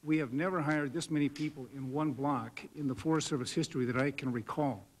 We have never hired this many people in one block in the Forest Service history that I can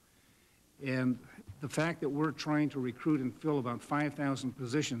recall. And the fact that we're trying to recruit and fill about 5,000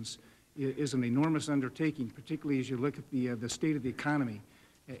 positions is an enormous undertaking, particularly as you look at the state of the economy.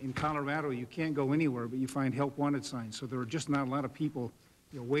 In Colorado, you can't go anywhere, but you find help wanted signs. So there are just not a lot of people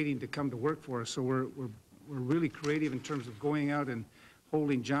waiting to come to work for us. So we're really creative in terms of going out and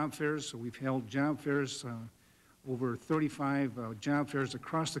holding job fairs. So we've held job fairs, over 35 job fairs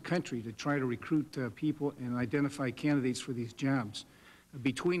across the country to try to recruit people and identify candidates for these jobs.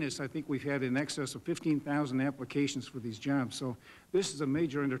 Between us, I think we've had in excess of 15,000 applications for these jobs. So this is a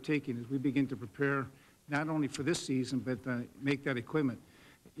major undertaking as we begin to prepare not only for this season, but make that equipment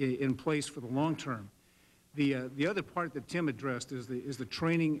in place for the long term. The other part that Tim addressed is the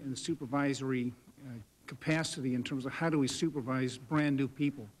training and the supervisory capacity in terms of how do we supervise brand new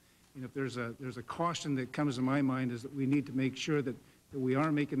people. And if there's a caution that comes to my mind is that we need to make sure that we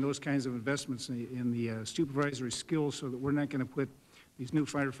are making those kinds of investments in the supervisory skills so that we're not going to put these new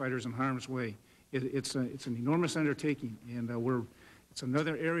firefighters in harm's way. It's an enormous undertaking, and it's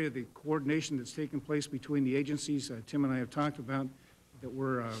another area of the coordination that's taken place between the agencies Tim and I have talked about, that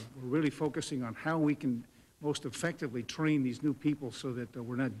we're really focusing on how we can most effectively train these new people so that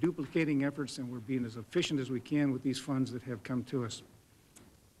we're not duplicating efforts and we're being as efficient as we can with these funds that have come to us.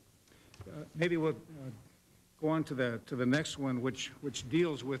 Maybe we'll go on to the next one, which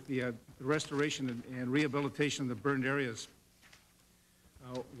deals with the restoration and rehabilitation of the burned areas.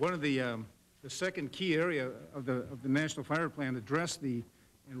 One of the second key area of the National Fire Plan addressed and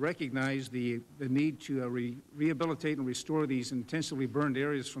recognized the need to rehabilitate and restore these intensively burned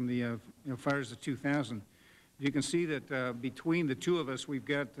areas from the fires of 2000. You can see that between the two of us, we've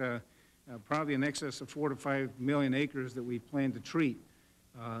got probably in excess of 4 to 5 million acres that we plan to treat.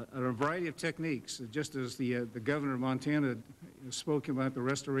 A variety of techniques, just as the governor of Montana spoke about the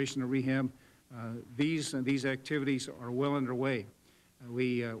restoration and rehab, these activities are well underway.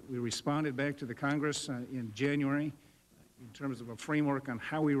 We responded back to the Congress in January in terms of a framework on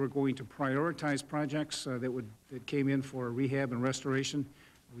how we were going to prioritize projects that came in for rehab and restoration.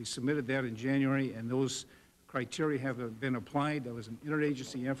 We submitted that in January, and those criteria have been applied. That was an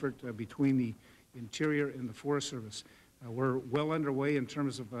interagency effort between the Interior and the Forest Service. We're well underway in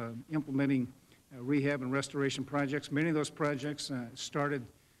terms of implementing rehab and restoration projects. Many of those projects started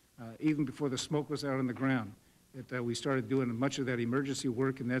even before the smoke was out on the ground. We started doing much of that emergency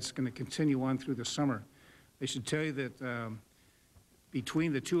work, and that's going to continue on through the summer. I should tell you that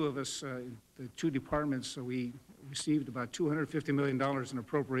between the two of us, the two departments, we received about $250 million in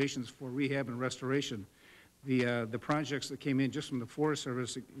appropriations for rehab and restoration. The projects that came in just from the Forest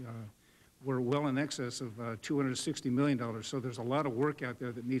Service were well in excess of $260 million. So there's a lot of work out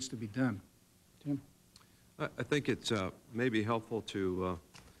there that needs to be done. Tim? I think it's maybe helpful to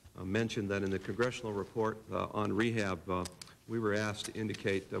mention that in the congressional report on rehab, we were asked to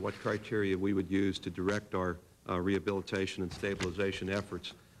indicate what criteria we would use to direct our rehabilitation and stabilization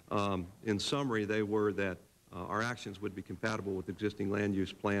efforts. In summary, they were that our actions would be compatible with existing land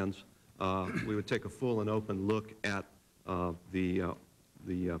use plans. We would take a full and open look at the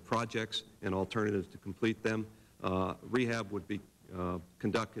projects and alternatives to complete them. Rehab would be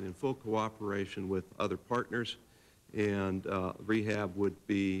conducted in full cooperation with other partners, and rehab would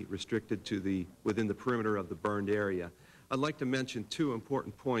be restricted to within the perimeter of the burned area. I'd like to mention two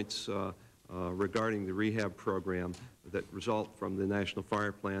important points regarding the rehab program that result from the National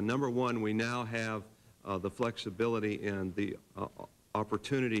Fire Plan. Number one, we now have the flexibility and the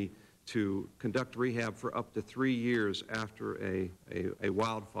opportunity to conduct rehab for up to 3 years after a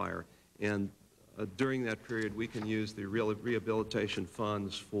wildfire. And during that period, we can use the rehabilitation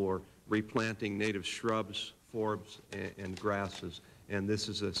funds for replanting native shrubs, forbs, and grasses. And this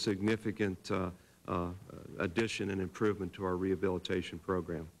is a significant addition and improvement to our rehabilitation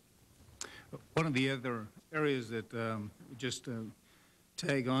program. One of the other areas that just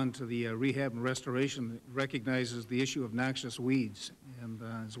tag on to the rehab and restoration recognizes the issue of noxious weeds. And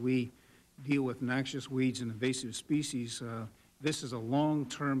as we deal with noxious weeds and invasive species, this is a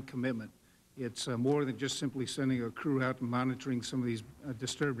long-term commitment. It's more than just simply sending a crew out and monitoring some of these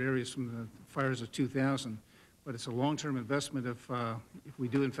disturbed areas from the fires of 2000, but it's a long-term investment if we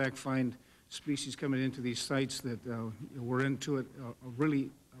do in fact find species coming into these sites that we're into a really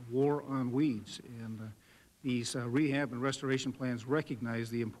war on weeds. And these rehab and restoration plans recognize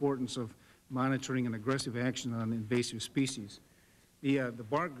the importance of monitoring and aggressive action on invasive species. The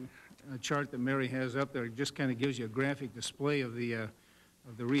bar chart that Mary has up there just kind of gives you a graphic display of the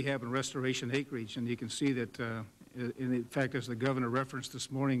rehab and restoration acreage, and you can see that, in fact, as the governor referenced this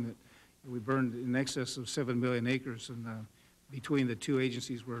morning, that we burned in excess of 7 million acres, and between the two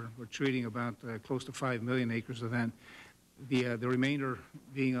agencies, we're treating about close to 5 million acres of that. The remainder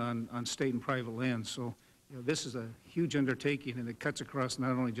being on state and private lands. So, this is a huge undertaking, and it cuts across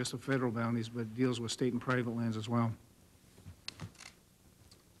not only just the federal boundaries, but deals with state and private lands as well.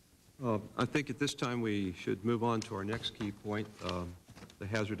 I think at this time we should move on to our next key point, the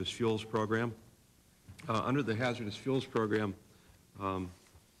hazardous fuels program. Under the hazardous fuels program,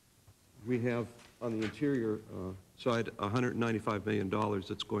 we have on the interior side $195 million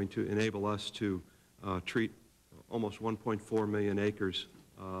that's going to enable us to treat almost 1.4 million acres.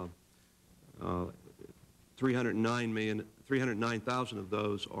 309,000 of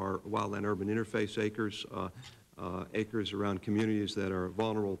those are wildland-urban interface acres, acres around communities that are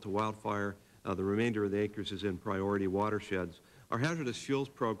vulnerable to wildfire. The remainder of the acres is in priority watersheds. Our hazardous fuels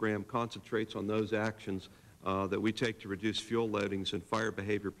program concentrates on those actions that we take to reduce fuel loadings and fire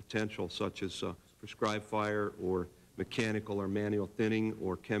behavior potential, such as prescribed fire or mechanical or manual thinning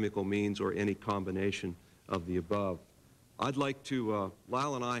or chemical means or any combination of the above. I'd like to,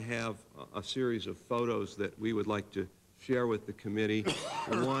 Lyle and I have a series of photos that we would like to share with the committee.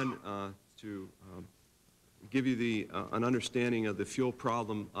 One, to give you an understanding of the fuel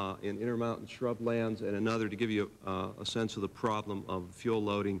problem in intermountain shrublands, and another to give you a sense of the problem of fuel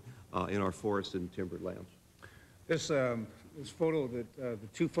loading in our forested and timbered lands. This photo, the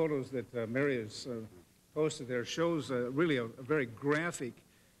two photos that Mary has posted there, shows really a very graphic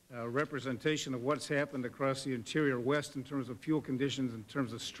representation of what's happened across the interior west in terms of fuel conditions, in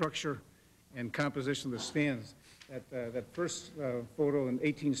terms of structure and composition of the stands. That first photo in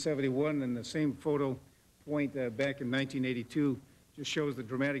 1871 and the same photo point back in 1982 just shows the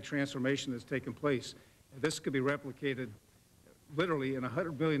dramatic transformation that's taken place. This could be replicated literally in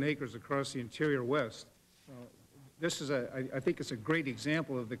 100 million acres across the interior west. This is I think it's a great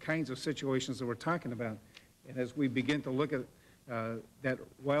example of the kinds of situations that we're talking about. And as we begin to look at that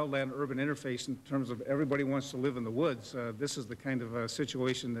wildland-urban interface in terms of everybody wants to live in the woods, this is the kind of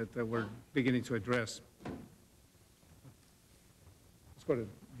situation that we're beginning to address. Let's go to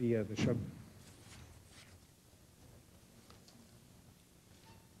the shrub.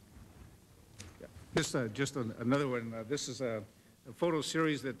 Yeah. This just another one. This is a photo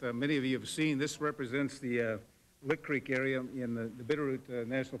series that many of you have seen. This represents the Lick Creek area in the Bitterroot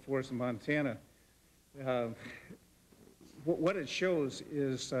National Forest in Montana. What it shows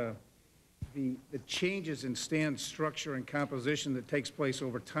is the changes in stand structure and composition that takes place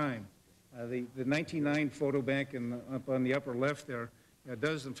over time. The 1909 photo back up on the upper left there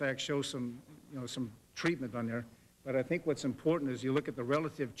does in fact show some treatment on there. But I think what's important is you look at the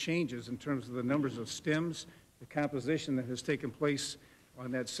relative changes in terms of the numbers of stems, the composition that has taken place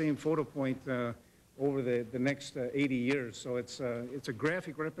on that same photo point over the next 80 years. So it's a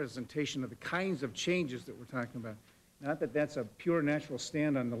graphic representation of the kinds of changes that we're talking about. Not that that's a pure natural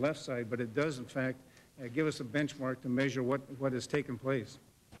stand on the left side, but it does, in fact, give us a benchmark to measure what has taken place.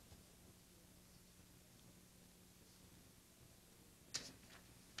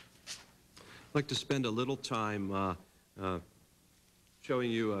 I'd like to spend a little time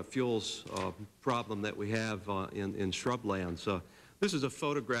showing you a fuels problem that we have in shrublands. This is a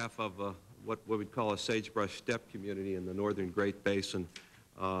photograph of what we'd call a sagebrush steppe community in the northern Great Basin.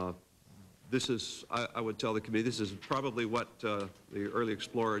 This is, I would tell the committee, this is probably what the early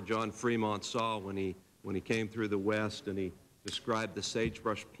explorer John Fremont saw when he came through the West and he described the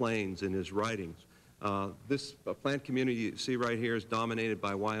sagebrush plains in his writings. This plant community you see right here is dominated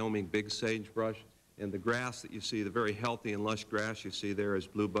by Wyoming big sagebrush, and the grass that you see, the very healthy and lush grass you see there, is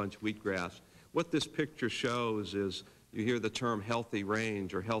blue bunch wheatgrass. What this picture shows is, you hear the term healthy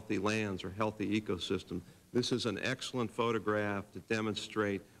range or healthy lands or healthy ecosystem. This is an excellent photograph to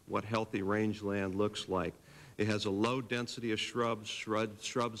demonstrate what healthy rangeland looks like. It has a low density of shrubs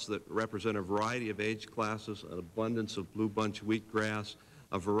that represent a variety of age classes, an abundance of blue bunch wheatgrass,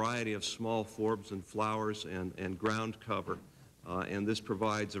 a variety of small forbs and flowers, and ground cover. And this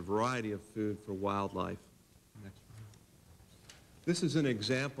provides a variety of food for wildlife. This is an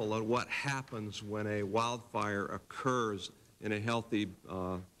example of what happens when a wildfire occurs in a healthy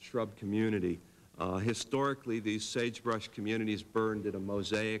shrub community. Historically, these sagebrush communities burned in a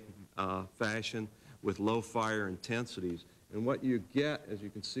mosaic fashion with low fire intensities. And what you get, as you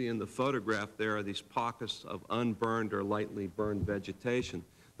can see in the photograph there, are these pockets of unburned or lightly burned vegetation.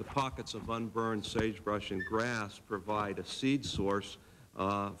 The pockets of unburned sagebrush and grass provide a seed source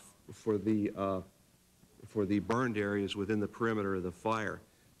for the burned areas within the perimeter of the fire.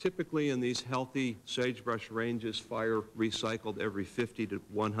 Typically in these healthy sagebrush ranges, fire recycled every 50 to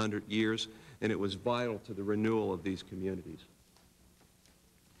 100 years, and it was vital to the renewal of these communities.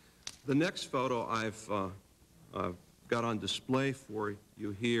 The next photo I've got on display for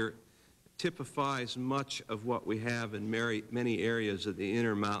you here typifies much of what we have in many areas of the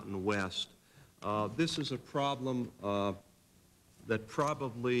Intermountain West. This is a problem that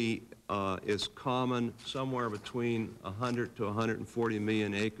probably is common somewhere between 100 to 140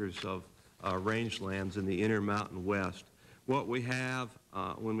 million acres of rangelands in the Intermountain West. What we have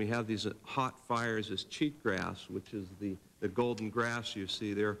when we have these hot fires is cheatgrass, which is the golden grass you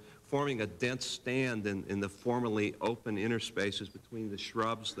see there, forming a dense stand in the formerly open interspaces between the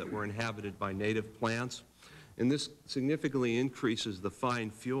shrubs that were inhabited by native plants. And this significantly increases the fine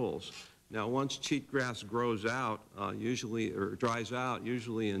fuels. Now, once cheatgrass grows out, dries out,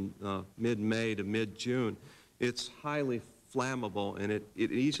 usually in mid-May to mid-June, it's highly flammable, and it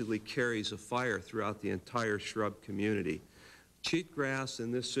easily carries a fire throughout the entire shrub community. Cheatgrass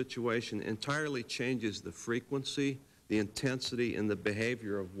in this situation entirely changes the frequency, the intensity, and the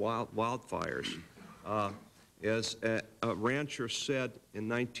behavior of wildfires. As a rancher said in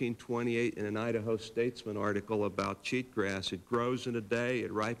 1928 in an Idaho Statesman article about cheatgrass, it grows in a day,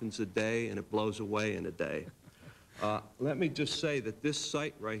 it ripens a day, and it blows away in a day. Let me just say that this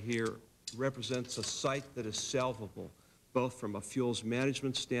site right here represents a site that is salvable, both from a fuels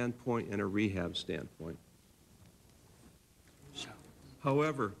management standpoint and a rehab standpoint.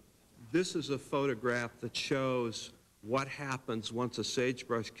 However, this is a photograph that shows what happens once a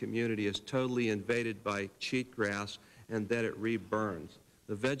sagebrush community is totally invaded by cheatgrass and then it reburns.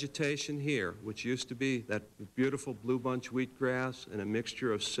 The vegetation here, which used to be that beautiful blue bunch wheatgrass and a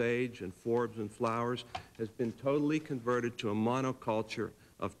mixture of sage and forbs and flowers, has been totally converted to a monoculture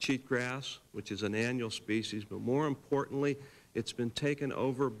of cheatgrass, which is an annual species, but more importantly, it's been taken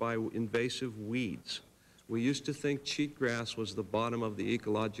over by invasive weeds. We used to think cheatgrass was the bottom of the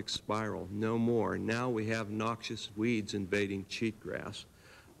ecologic spiral. No more. Now we have noxious weeds invading cheatgrass.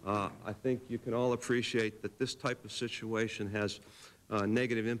 I think you can all appreciate that this type of situation has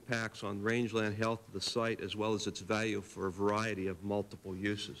negative impacts on rangeland health of the site as well as its value for a variety of multiple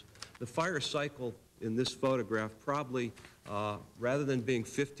uses. The fire cycle in this photograph probably, rather than being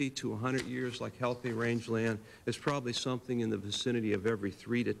 50 to 100 years like healthy rangeland, is probably something in the vicinity of every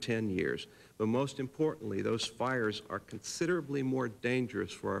 3 to 10 years. But most importantly, those fires are considerably more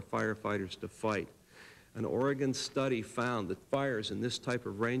dangerous for our firefighters to fight. An Oregon study found that fires in this type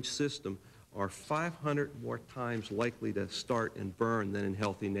of range system are 500 more times likely to start and burn than in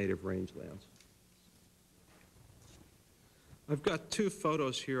healthy native rangelands. I've got two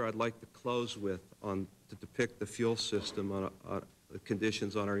photos here I'd like to close with to depict the fuel system on the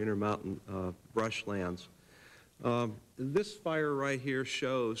conditions on our intermountain brushlands. This fire right here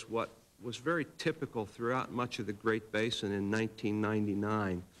shows what was very typical throughout much of the Great Basin in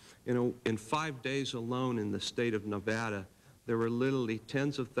 1999. In 5 days alone in the state of Nevada, there were literally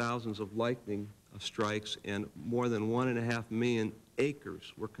tens of thousands of lightning strikes and more than 1.5 million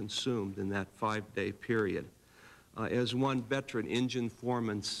acres were consumed in that 5-day period. As one veteran engine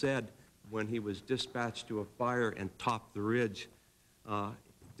foreman said when he was dispatched to a fire and topped the ridge,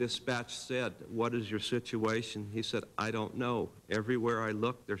 dispatch said, "What is your situation?" He said, "I don't know. Everywhere I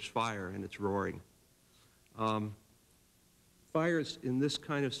look, there's fire and it's roaring." Fires in this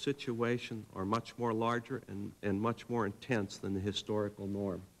kind of situation are much more larger and much more intense than the historical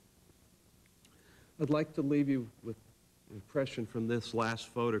norm. I'd like to leave you with an impression from this last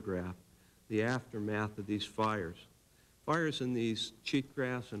photograph, the aftermath of these fires. Fires in these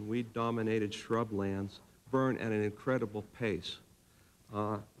cheatgrass and weed-dominated shrublands burn at an incredible pace.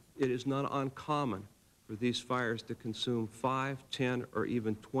 It is not uncommon for these fires to consume 5, 10, or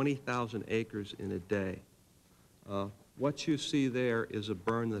even 20,000 acres in a day. What you see there is a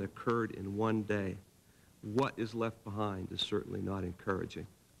burn that occurred in one day. What is left behind is certainly not encouraging.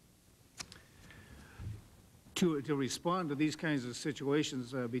 To respond to these kinds of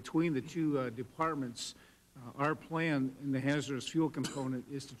situations between the two departments, our plan in the hazardous fuel component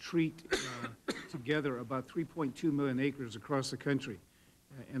is to treat together about 3.2 million acres across the country.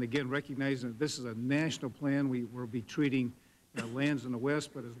 And again, recognizing that this is a national plan, we will be treating lands in the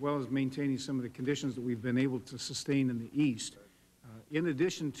west, but as well as maintaining some of the conditions that we've been able to sustain in the east. In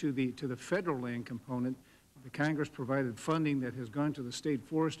addition to the federal land component, the Congress provided funding that has gone to the state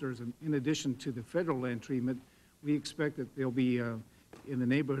foresters, and in addition to the federal land treatment, we expect that there'll be in the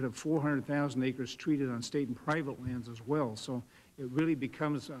neighborhood of 400,000 acres treated on state and private lands as well. So it really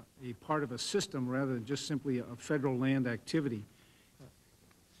becomes a part of a system rather than just simply a federal land activity.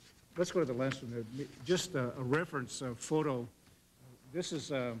 Let's go to the last one there. Just a reference photo. This is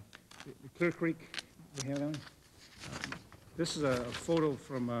the Clear Creek we have on. This is a photo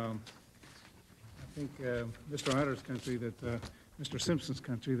from, I think, Mr. Otter's country, Mr. Simpson's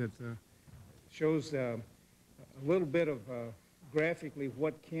country, that shows a little bit of graphically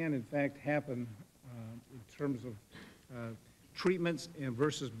what can, in fact, happen in terms of treatments and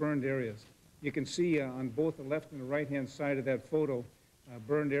versus burned areas. You can see on both the left and the right-hand side of that photo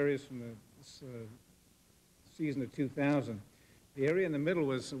burned areas from the season of 2000. The area in the middle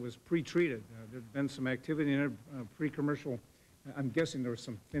was pre-treated. There had been some activity in it, pre-commercial. I'm guessing there were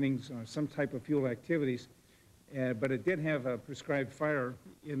some thinnings, some type of fuel activities, but it did have a prescribed fire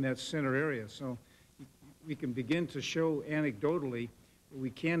in that center area. So we can begin to show anecdotally that we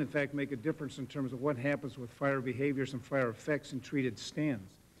can, in fact, make a difference in terms of what happens with fire behaviors and fire effects in treated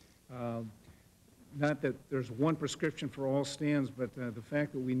stands. Not that there's one prescription for all stands, but the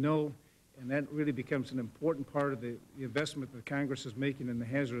fact that we know, and that really becomes an important part of the investment that Congress is making in the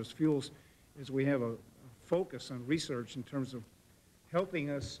hazardous fuels, is we have a focus on research in terms of helping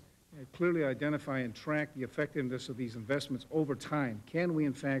us clearly identify and track the effectiveness of these investments over time. Can we,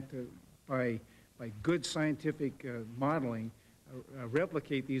 in fact, by good scientific modeling,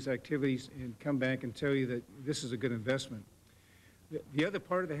 replicate these activities and come back and tell you that this is a good investment? The other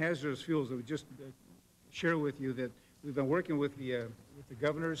part of the hazardous fuels that we just share with you, that we've been working with the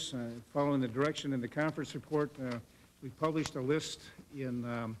governors, following the direction in the conference report. We published a list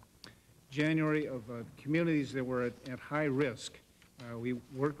in January of communities that were at high risk. We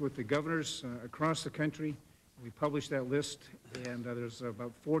worked with the governors across the country. We published that list, and there's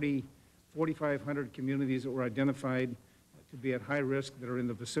about 4,500 communities that were identified to be at high risk that are in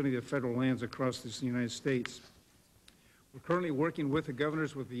the vicinity of federal lands across the United States. We're currently working with the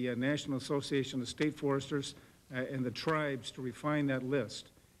governors, with the National Association of State Foresters, and the tribes to refine that list.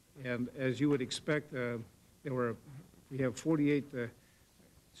 And as you would expect, we have 48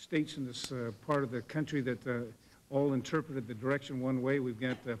 states in this part of the country that all interpreted the direction one way. We've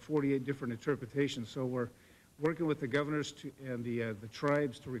got 48 different interpretations. So we're working with the governors and the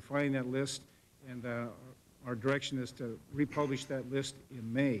tribes to refine that list, and our direction is to republish that list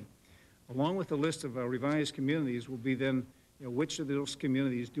in May. Along with the list of revised communities will be then, which of those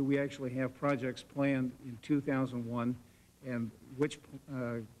communities do we actually have projects planned in 2001, and which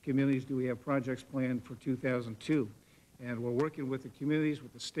communities do we have projects planned for 2002. And we're working with the communities,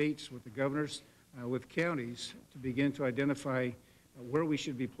 with the states, with the governors, with counties to begin to identify where we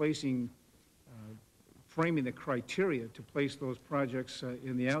should be placing, framing the criteria to place those projects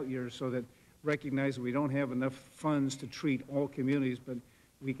in the out years, so that recognize that we don't have enough funds to treat all communities, but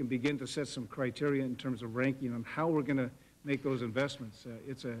we can begin to set some criteria in terms of ranking on how we're going to make those investments.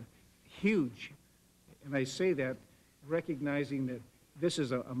 It's a huge, and I say that recognizing that this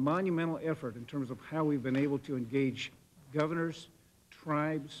is a monumental effort in terms of how we've been able to engage governors,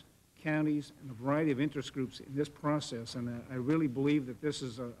 tribes, counties, and a variety of interest groups in this process. And I really believe that this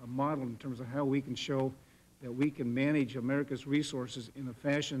is a model in terms of how we can show that we can manage America's resources in a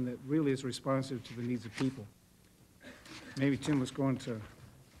fashion that really is responsive to the needs of people. Maybe, Tim, let's go on to...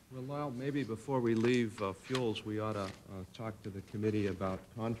 Well, Lyle, maybe before we leave fuels, we ought to talk to the committee about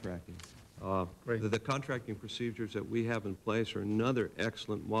contracting. The contracting procedures that we have in place are another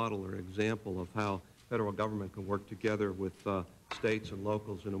excellent model or example of how federal government can work together with states and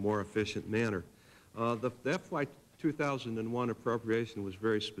locals in a more efficient manner. The FY 2001 appropriation was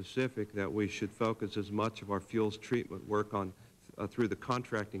very specific that we should focus as much of our fuels treatment work on through the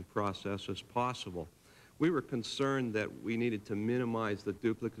contracting process as possible. We were concerned that we needed to minimize the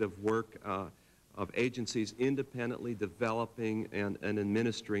duplicative work of agencies independently developing and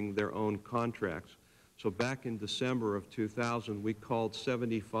administering their own contracts. So back in December of 2000, we called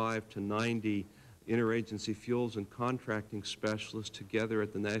 75 to 90 interagency fuels and contracting specialists together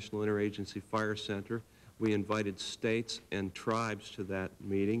at the National Interagency Fire Center. We invited states and tribes to that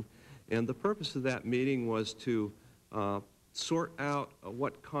meeting, and the purpose of that meeting was to sort out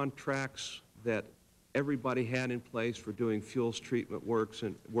what contracts that everybody had in place for doing fuels treatment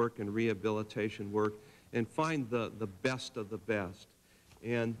work and rehabilitation work, and find the best of the best,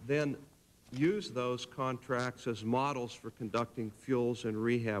 and then use those contracts as models for conducting fuels and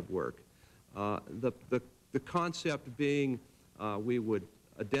rehab work. The concept being we would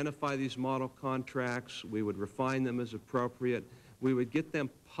identify these model contracts, we would refine them as appropriate, we would get them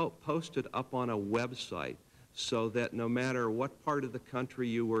posted up on a website so that no matter what part of the country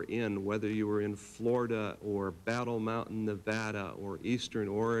you were in, whether you were in Florida or Battle Mountain, Nevada, or Eastern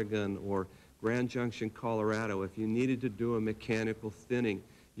Oregon, or Grand Junction, Colorado, if you needed to do a mechanical thinning,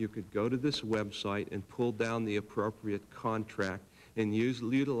 you could go to this website and pull down the appropriate contract and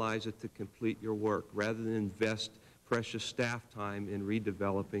utilize it to complete your work, rather than invest precious staff time in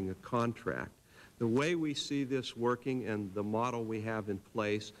redeveloping a contract. The way we see this working and the model we have in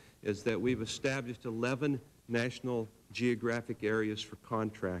place is that we've established 11 national geographic areas for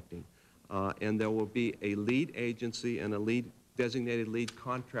contracting, and there will be a lead agency and a designated lead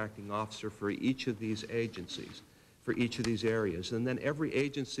contracting officer for each of these agencies, for each of these areas. And then every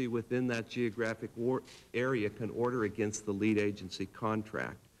agency within that geographic area can order against the lead agency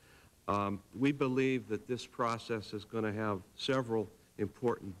contract. We believe that this process is going to have several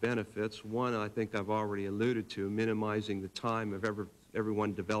important benefits. One, I think I've already alluded to, minimizing the time of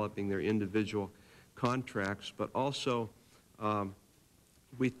everyone developing their individual contracts, but also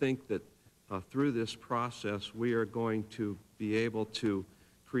we think that through this process we are going to be able to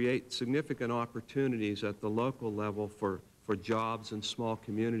create significant opportunities at the local level for jobs in small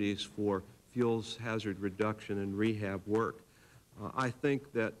communities for fuels hazard reduction and rehab work. I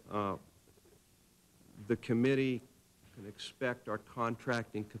think that the committee can expect our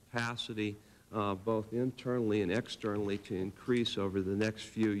contracting capacity both internally and externally to increase over the next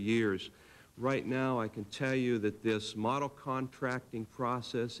few years. Right now, I can tell you that this model contracting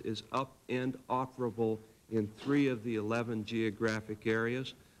process is up and operable in 3 of the 11 geographic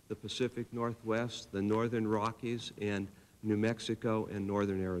areas: the Pacific Northwest, the Northern Rockies, and New Mexico and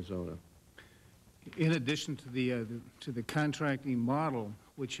Northern Arizona. In addition to the contracting model,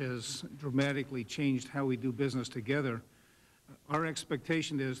 which has dramatically changed how we do business together, our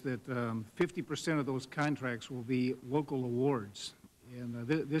expectation is that 50% of those contracts will be local awards. And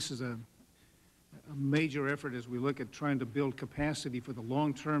this is a major effort as we look at trying to build capacity for the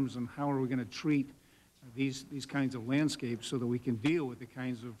long terms and how are we going to treat these kinds of landscapes so that we can deal with the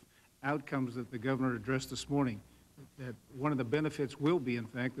kinds of outcomes that the governor addressed this morning. That one of the benefits will be, in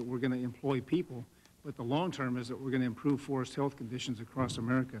fact, that we're going to employ people, but the long term is that we're going to improve forest health conditions across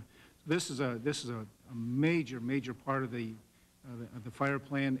America. This is a major part of the fire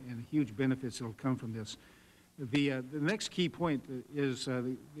plan and huge benefits that will come from this. The next key point is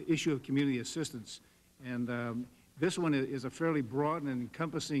the issue of community assistance, and this one is a fairly broad and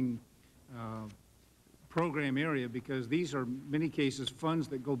encompassing program area because these are, in many cases, funds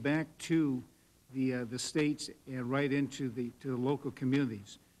that go back to the states and right into the local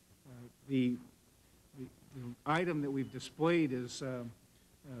communities. The item that we've displayed is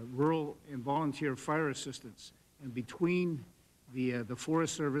rural and volunteer fire assistance, and between the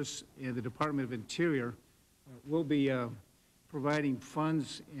Forest Service and the Department of Interior, we'll be providing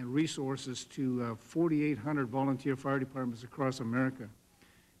funds and resources to 4,800 volunteer fire departments across America.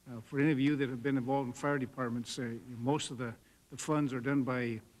 For any of you that have been involved in fire departments, most of the funds are done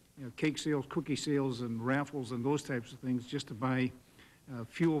by cake sales, cookie sales, and raffles and those types of things just to buy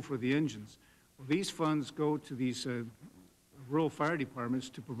fuel for the engines. Well, these funds go to these rural fire departments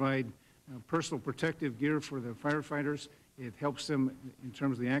to provide personal protective gear for the firefighters. It helps them in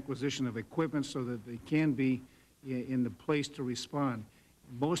terms of the acquisition of equipment so that they can be in the place to respond.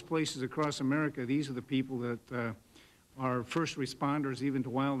 In most places across America, these are the people that are first responders even to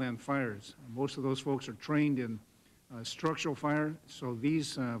wildland fires. Most of those folks are trained in structural fire, so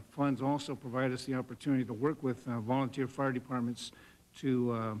these funds also provide us the opportunity to work with volunteer fire departments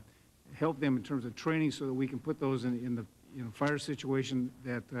to help them in terms of training so that we can put those in the fire situation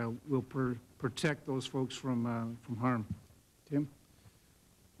that will protect those folks from harm. Tim?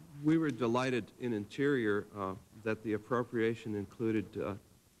 We were delighted in Interior that the appropriation included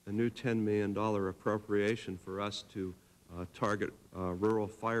a new $10 million appropriation for us to target rural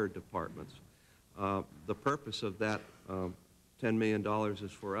fire departments. The purpose of that $10 million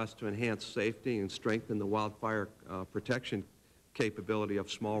is for us to enhance safety and strengthen the wildfire protection capability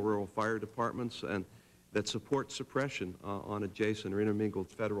of small rural fire departments and that support suppression on adjacent or intermingled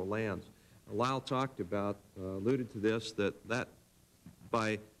federal lands. Lyle talked about, alluded to this, that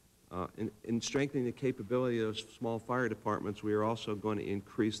by in strengthening the capability of small fire departments, we are also going to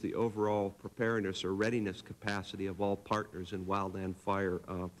increase the overall preparedness or readiness capacity of all partners in wildland fire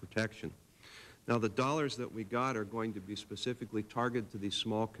protection. Now, the dollars that we got are going to be specifically targeted to these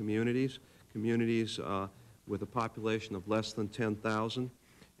small communities, with a population of less than 10,000.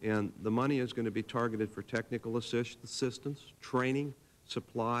 And the money is going to be targeted for technical assistance, training,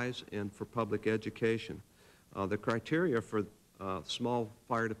 supplies, and for public education. The criteria for small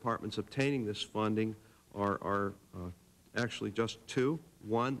fire departments obtaining this funding are actually just two.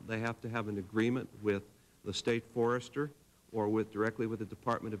 One, they have to have an agreement with the state forester or directly with the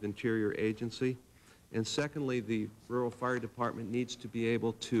Department of Interior agency. And secondly, the rural fire department needs to be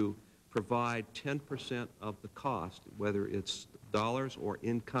able to provide 10% of the cost, whether it's dollars or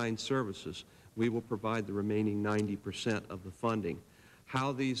in-kind services. We will provide the remaining 90% of the funding.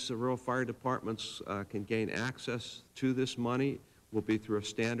 How these rural fire departments can gain access to this money will be through a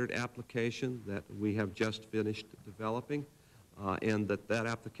standard application that we have just finished developing, and that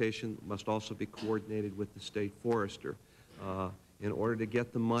application must also be coordinated with the state forester. In order to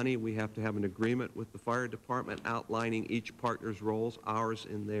get the money, we have to have an agreement with the fire department outlining each partner's roles, ours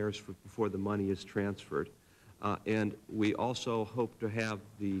and theirs, before the money is transferred. And we also hope to have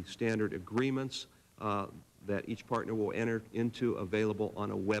the standard agreements that each partner will enter into available on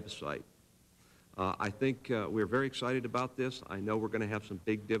a website. I think we're very excited about this. I know we're going to have some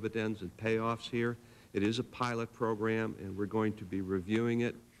big dividends and payoffs here. It is a pilot program, and we're going to be reviewing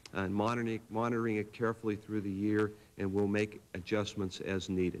it and monitoring it carefully through the year, and we'll make adjustments as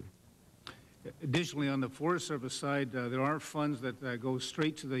needed. Additionally, on the Forest Service side, there are funds that go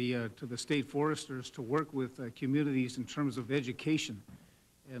straight to the state foresters to work with communities in terms of education.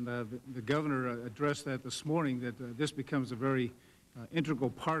 And the governor addressed that this morning, that this becomes a very integral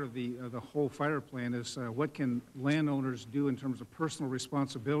part of the whole fire plan is what can landowners do in terms of personal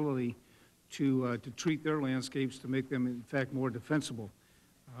responsibility to treat their landscapes to make them, in fact, more defensible.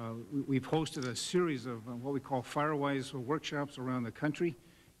 We've hosted a series of what we call Firewise workshops around the country.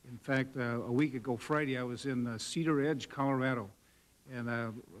 In fact, a week ago Friday, I was in Cedar Edge, Colorado,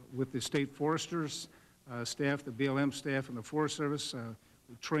 and with the state foresters staff, the BLM staff, and the Forest Service,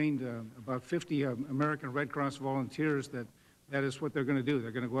 trained about 50 American Red Cross volunteers that is what they're going to do.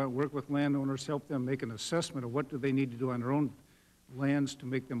 They're going to go out and work with landowners, help them make an assessment of what do they need to do on their own lands to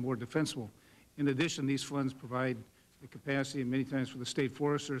make them more defensible. In addition, these funds provide the capacity, and many times for the state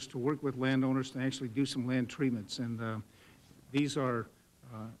foresters, to work with landowners to actually do some land treatments. And these are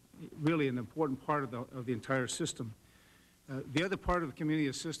really an important part of the entire system. The other part of the community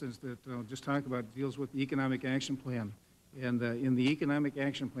assistance that I'll just talk about deals with the Economic Action Plan. And in the Economic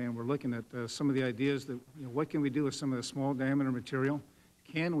Action Plan, we're looking at some of the ideas that, what can we do with some of the small diameter material?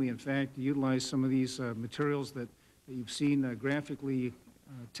 Can we, in fact, utilize some of these materials that you've seen graphically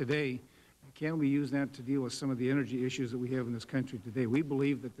today? Can we use that to deal with some of the energy issues that we have in this country today? We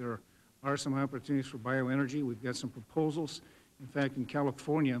believe that there are some opportunities for bioenergy. We've got some proposals. In fact, in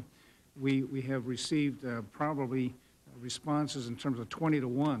California, we have received probably responses in terms of 20 to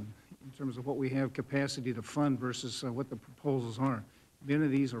 1 in terms of what we have capacity to fund versus what the proposals are. Many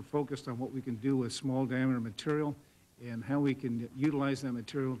of these are focused on what we can do with small diameter material and how we can utilize that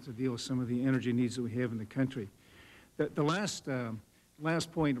material to deal with some of the energy needs that we have in the country. The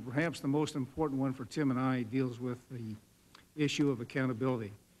last point, perhaps the most important one for Tim and I, deals with the issue of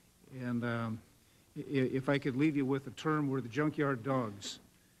accountability. And if I could leave you with a term, we're the junkyard dogs.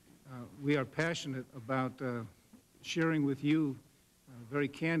 We are passionate about sharing with you very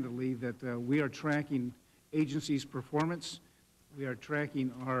candidly that we are tracking agencies' performance. We are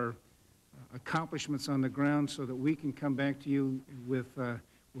tracking our accomplishments on the ground so that we can come back to you with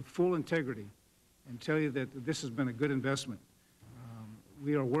full integrity and tell you that this has been a good investment.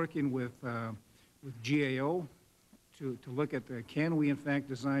 We are working with GAO to look at can we in fact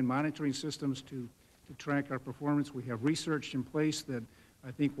design monitoring systems to track our performance. We have research in place that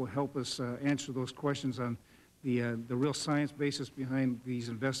I think will help us answer those questions on the real science basis behind these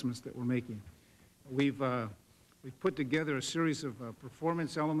investments that we're making. We've put together a series of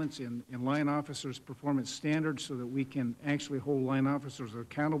performance elements in line officers' performance standards so that we can actually hold line officers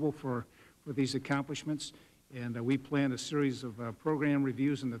accountable for these accomplishments. And we plan a series of program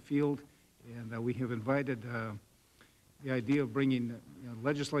reviews in the field, and we have invited the idea of bringing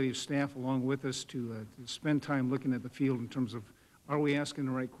legislative staff along with us to spend time looking at the field in terms of are we asking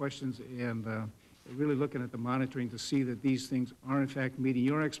the right questions and really looking at the monitoring to see that these things are in fact meeting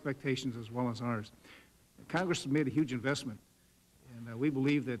your expectations as well as ours. Congress has made a huge investment, and we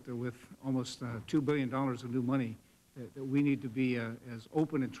believe that with almost $2 billion of new money, that we need to be as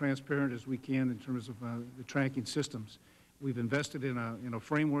open and transparent as we can in terms of the tracking systems. We've invested in a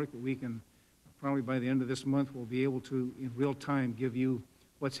framework that we can, probably by the end of this month, we'll be able to, in real time, give you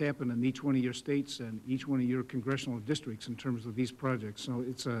what's happened in each one of your states and each one of your congressional districts in terms of these projects. So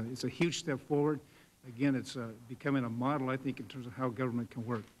it's a huge step forward. Again, it's becoming a model, I think, in terms of how government can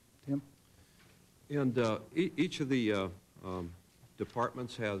work. Tim? And each of the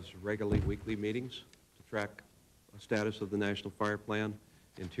departments has regularly weekly meetings to track the status of the National Fire Plan.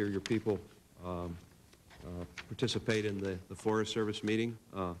 Interior people participate in the Forest Service meeting.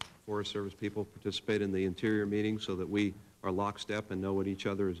 Forest Service people participate in the Interior meeting so that we are lockstep and know what each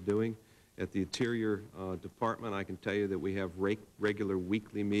other is doing. At the Interior Department, I can tell you that we have regular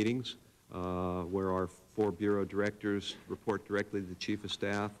weekly meetings where our 4 Bureau directors report directly to the Chief of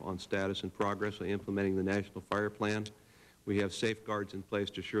Staff on status and progress of implementing the National Fire Plan. We have safeguards in place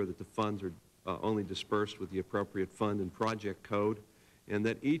to ensure that the funds are only dispersed with the appropriate fund and project code, and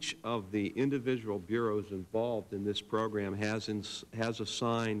that each of the individual bureaus involved in this program has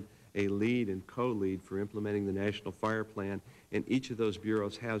assigned a lead and co-lead for implementing the National Fire Plan, and each of those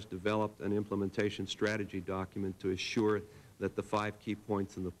bureaus has developed an implementation strategy document to assure that the 5 key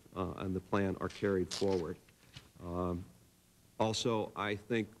points in the plan are carried forward. Also, I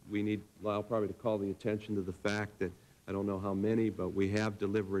think we need, Lyle, probably to call the attention to the fact that, I don't know how many, but we have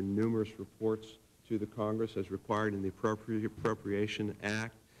delivered numerous reports to the Congress as required in the Appropriation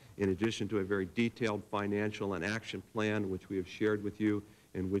Act, in addition to a very detailed financial and action plan, which we have shared with you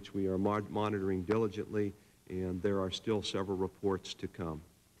and which we are monitoring diligently, and there are still several reports to come.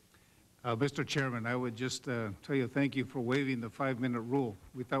 Mr. Chairman, I would just tell you thank you for waiving the 5-minute rule.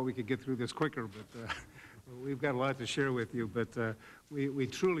 We thought we could get through this quicker, but we've got a lot to share with you. But we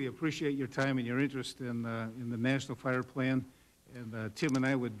truly appreciate your time and your interest in the National Fire Plan, and Tim and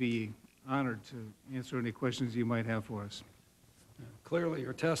I would be honored to answer any questions you might have for us. Clearly,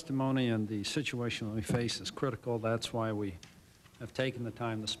 your testimony and the situation that we face is critical. That's why we have taken the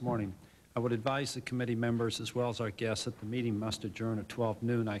time this morning. I would advise the committee members as well as our guests that the meeting must adjourn at 12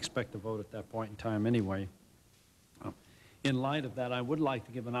 noon. I expect to vote at that point in time anyway. In light of that, I would like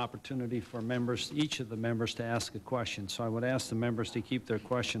to give an opportunity for members, each of the members, to ask a question. So I would ask the members to keep their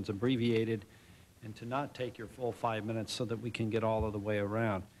questions abbreviated and to not take your full 5 minutes so that we can get all of the way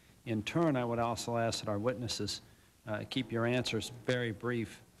around. In turn, I would also ask that our witnesses keep your answers very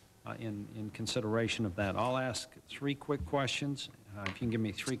brief in consideration of that. I'll ask 3 quick questions. If you can give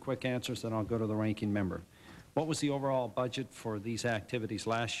me 3 quick answers, then I'll go to the ranking member. What was the overall budget for these activities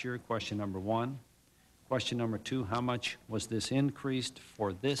last year? Question number 1. Question number 2, how much was this increased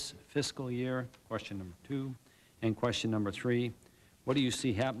for this fiscal year? Question number 2. And question number 3, what do you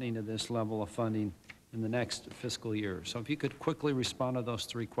see happening to this level of funding in the next fiscal year? So if you could quickly respond to those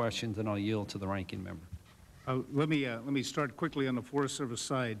 3 questions, then I'll yield to the ranking member. Let me start quickly on the Forest Service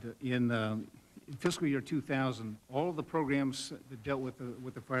side. In fiscal year 2000, all of the programs that dealt with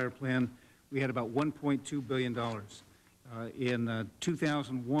the fire plan, we had about $1.2 billion. In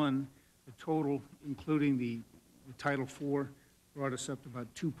 2001, the total, including the Title IV, brought us up to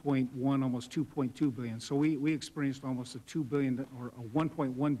about 2.1, almost 2.2 billion. So we experienced almost a $2 billion or a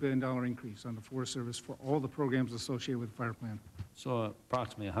 $1.1 billion increase on the Forest Service for all the programs associated with the fire plan. So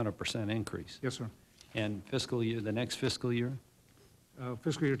approximately 100% increase. Yes, sir. And fiscal year, the next fiscal year?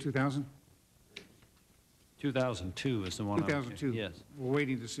 Fiscal year 2000? 2002 is the one. 2002. Yes. We're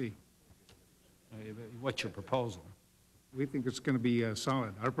waiting to see. What's your proposal? We think it's going to be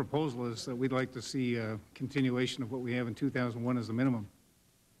solid. Our proposal is that we'd like to see a continuation of what we have in 2001 as the minimum.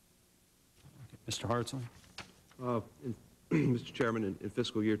 Mr. Hartzell? Mr. Chairman, in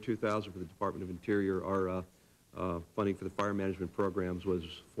fiscal year 2000 for the Department of Interior, our funding for the fire management programs was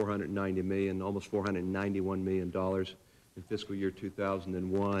 $490 million, almost $491 million. In fiscal year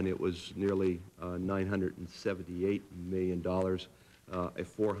 2001, it was nearly $978 million, a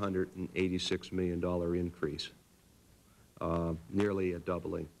 $486 million increase, nearly a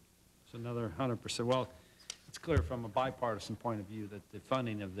doubling. So another 100%. Well, it's clear from a bipartisan point of view that the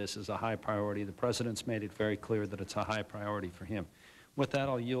funding of this is a high priority. The President's made it very clear that it's a high priority for him. With that,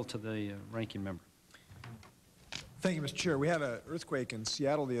 I'll yield to the ranking member. Thank you, Mr. Chair. We had an earthquake in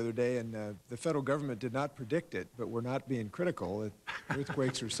Seattle the other day, and the federal government did not predict it, but we're not being critical.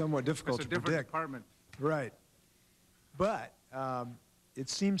 Earthquakes are somewhat difficult to predict. It's a different department. Right. But it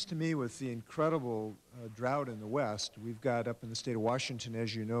seems to me with the incredible drought in the West, we've got up in the state of Washington,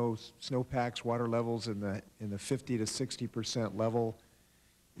 as you know, snowpacks, water levels in the 50 to 60% level.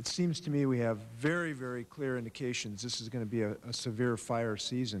 It seems to me we have very, very clear indications this is going to be a severe fire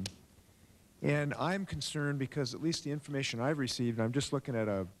season. And I'm concerned because at least the information I've received, and I'm just looking at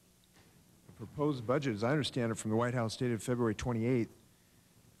a proposed budget, as I understand it, from the White House dated February 28th,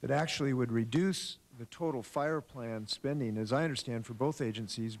 that actually would reduce the total fire plan spending, as I understand, for both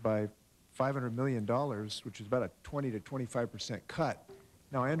agencies by $500 million, which is about a 20 to 25% cut.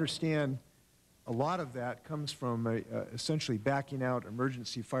 Now, I understand a lot of that comes from essentially backing out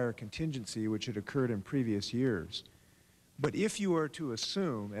emergency fire contingency, which had occurred in previous years. But if you were to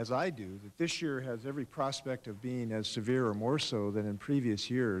assume, as I do, that this year has every prospect of being as severe or more so than in previous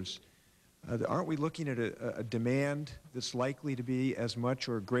years, aren't we looking at a demand that's likely to be as much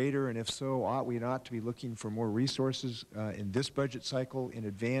or greater? And if so, ought we not to be looking for more resources in this budget cycle in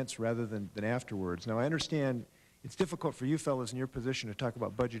advance rather than afterwards? Now, I understand it's difficult for you fellows in your position to talk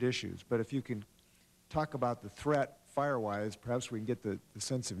about budget issues, but if you can talk about the threat fire-wise, perhaps we can get the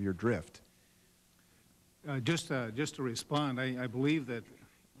sense of your drift. Just to respond, I believe that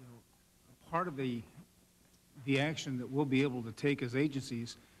part of the action that we'll be able to take as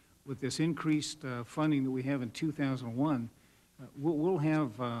agencies with this increased funding that we have in 2001, we'll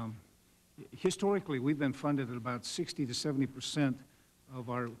have, historically, we've been funded at about 60 to 70% of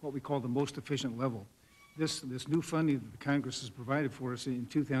our, what we call the most efficient level. This new funding that the Congress has provided for us in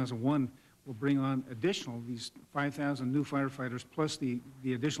 2001 will bring on additional, these 5,000 new firefighters plus the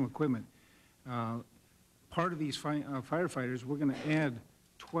additional equipment. Part of these firefighters, we're going to add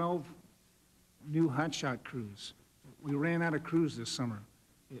 12 new hotshot crews. We ran out of crews this summer.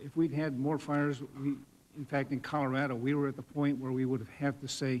 If we'd had more fires, in fact, in Colorado, we were at the point where we would have to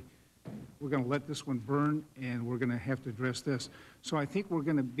say, we're going to let this one burn, and we're going to have to address this. So I think we're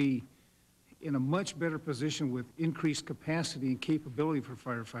going to be in a much better position with increased capacity and capability for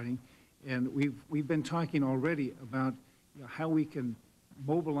firefighting. And we've been talking already about how we can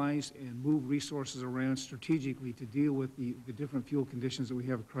mobilize and move resources around strategically to deal with the different fuel conditions that we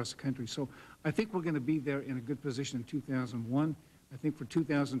have across the country. So I think we're going to be there in a good position in 2001. I think for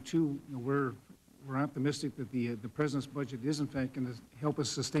 2002, we're optimistic that the President's budget is in fact going to help us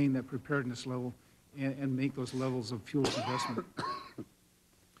sustain that preparedness level and make those levels of fuel investment.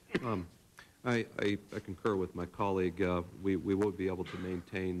 I concur with my colleague. We will be able to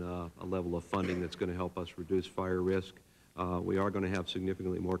maintain a level of funding that's going to help us reduce fire risk. We are going to have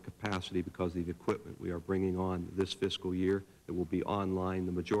significantly more capacity because of the equipment we are bringing on this fiscal year. It will be online,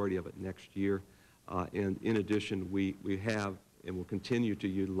 the majority of it next year. And in addition, we have and will continue to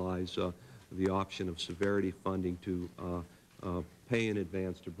utilize the option of severity funding to pay in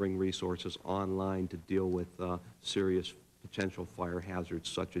advance to bring resources online to deal with serious potential fire hazards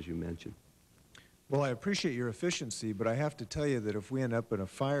such as you mentioned. Well, I appreciate your efficiency, but I have to tell you that if we end up in a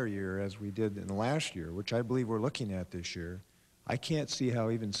fire year as we did in the last year, which I believe we're looking at this year, I can't see how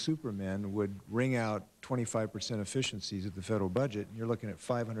even Superman would wring out 25% efficiencies at the federal budget, and you're looking at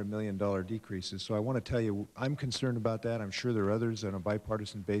 $500 million decreases. So I want to tell you, I'm concerned about that. I'm sure there are others on a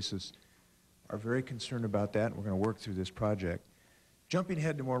bipartisan basis are very concerned about that, and we're going to work through this project. Jumping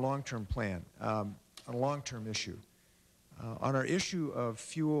ahead to more long-term plan, on a long-term issue. On our issue of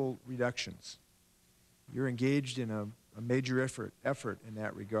fuel reductions, you're engaged in a major effort in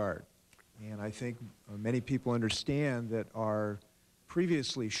that regard. And I think many people understand that our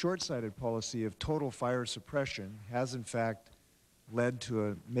previously short-sighted policy of total fire suppression has in fact led to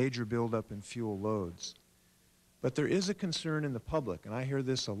a major buildup in fuel loads. But there is a concern in the public, and I hear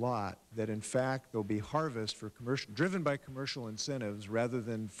this a lot, that in fact there'll be harvest for driven by commercial incentives rather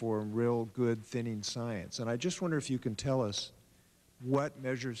than for real good thinning science. And I just wonder if you can tell us what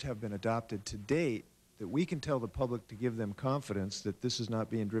measures have been adopted to date that we can tell the public to give them confidence that this is not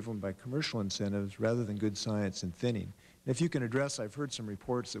being driven by commercial incentives rather than good science and thinning. And if you can address, I've heard some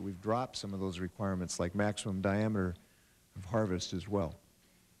reports that we've dropped some of those requirements like maximum diameter of harvest as well.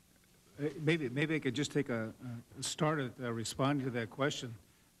 Maybe I could just take a start at responding to that question.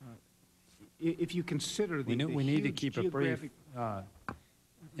 If you consider the we need to huge keep it brief. geographic-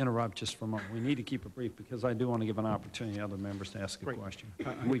 Interrupt just for a moment. We need to keep it brief because I do want to give an opportunity to other members to ask a Great. question.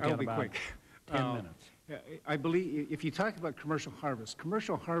 I'll We've got be about quick. 10 minutes. I believe if you talk about commercial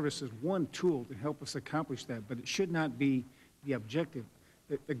harvest is one tool to help us accomplish that, but it should not be the objective.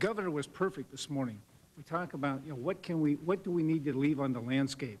 The governor was perfect this morning. We talk about, what do we need to leave on the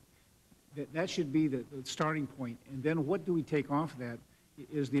landscape? That should be the starting point, and then what do we take off of that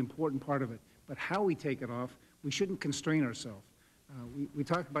is the important part of it. But how we take it off, we shouldn't constrain ourselves. We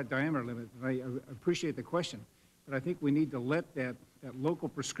talked about diameter limit, and I appreciate the question, but I think we need to let that local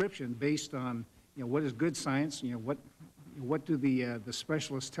prescription based on what is good science, what do the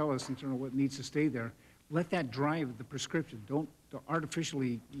specialists tell us in terms of what needs to stay there. Let that drive the prescription. Don't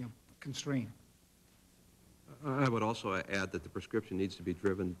artificially constrain. I would also add that the prescription needs to be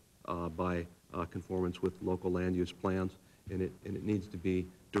driven by conformance with local land use plans, and it needs to be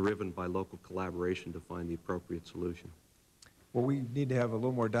driven by local collaboration to find the appropriate solution. Well, we need to have a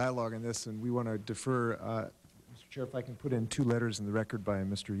little more dialogue on this, and we want to defer. Mr. Chair, if I can put in 2 letters in the record by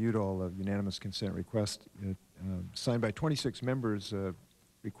Mr. Udall of unanimous consent request, signed by 26 members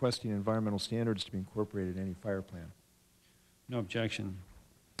requesting environmental standards to be incorporated in any fire plan. No objection.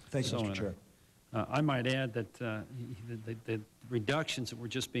 Thank you, Mr. Chair. I might add that the reductions that were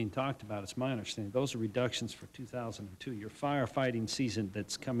just being talked about, it's my understanding, those are reductions for 2002. Your firefighting season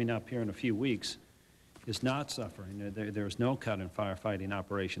that's coming up here in a few weeks is not suffering. There's no cut in firefighting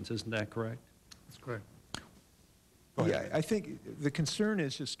operations. Isn't that correct? That's correct. Yeah, I think the concern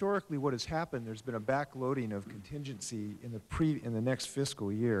is historically what has happened, there's been a backloading of contingency in the next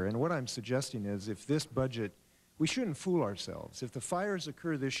fiscal year. And what I'm suggesting is if this budget, we shouldn't fool ourselves. If the fires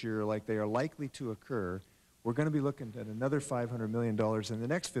occur this year like they are likely to occur, we're going to be looking at another $500 million in the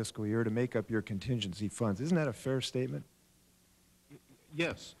next fiscal year to make up your contingency funds. Isn't that a fair statement?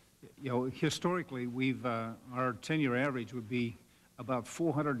 Yes. Historically, our 10-year average would be about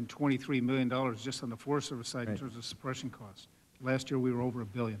 $423 million just on the Forest Service side in terms of suppression costs. Last year, we were over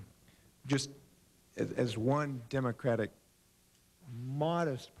 $1 billion. Just as one Democratic,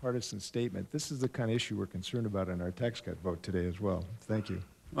 modest partisan statement, this is the kind of issue we're concerned about in our tax cut vote today as well. Thank you.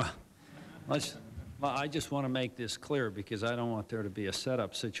 Well, I just want to make this clear because I don't want there to be a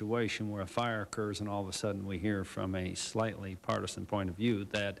setup situation where a fire occurs and all of a sudden we hear from a slightly partisan point of view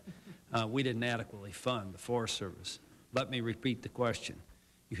that we didn't adequately fund the Forest Service. Let me repeat the question.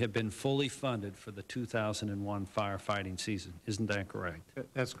 You have been fully funded for the 2001 firefighting season. Isn't that correct?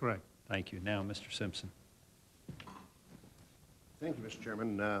 That's correct. Thank you. Now, Mr. Simpson. Thank you, Mr.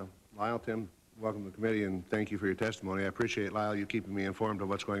 Chairman. Lyle, Tim, welcome to the committee, and thank you for your testimony. I appreciate, Lyle, you keeping me informed of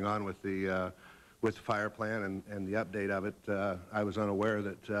what's going on with the fire plan and the update of it. I was unaware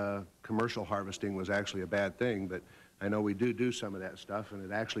that commercial harvesting was actually a bad thing, but I know we do some of that stuff, and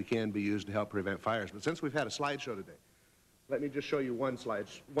it actually can be used to help prevent fires. But since we've had a slideshow today, let me just show you one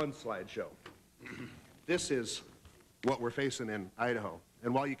slideshow. This is what we're facing in Idaho.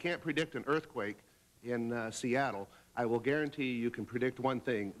 And while you can't predict an earthquake in Seattle, I will guarantee you can predict one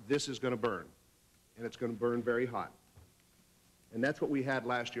thing. This is going to burn, and it's going to burn very hot. And that's what we had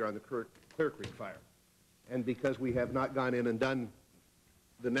last year on the Clear Creek fire. And because we have not gone in and done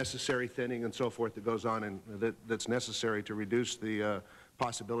the necessary thinning and so forth that goes on and that's necessary to reduce the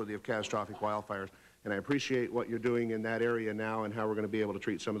possibility of catastrophic wildfires. And I appreciate what you're doing in that area now and how we're going to be able to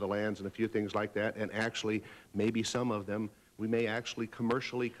treat some of the lands and a few things like that. And actually, maybe some of them, we may actually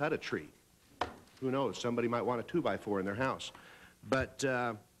commercially cut a tree. Who knows? Somebody might want a 2x4 in their house. But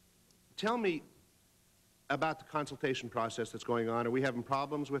tell me about the consultation process that's going on. Are we having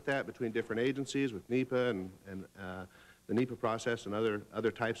problems with that between different agencies, with NEPA and the NEPA process and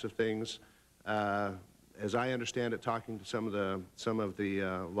other types of things? As I understand it, talking to some of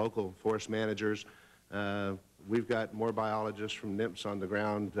the local forest managers, we've got more biologists from NIPS on the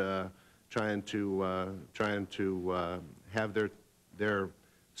ground trying to have their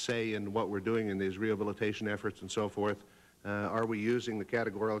say in what we're doing in these rehabilitation efforts and so forth. Are we using the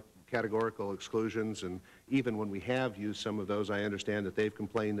categorical exclusions? And even when we have used some of those, I understand that they've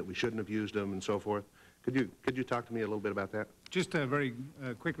complained that we shouldn't have used them and so forth. Could you talk to me a little bit about that? Just a very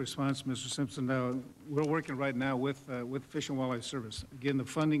quick response, Mr. Simpson. We're working right now with Fish and Wildlife Service. Again, the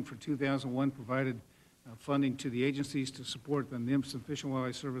funding for 2001 provided funding to the agencies to support the NIMS and Fish and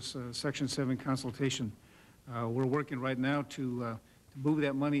Wildlife Service Section 7 consultation. We're working right now to move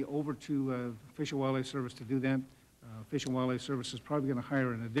that money over to Fish and Wildlife Service to do that. Fish and Wildlife Service is probably going to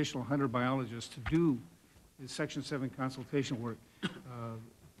hire an additional 100 biologists to do the Section 7 consultation work.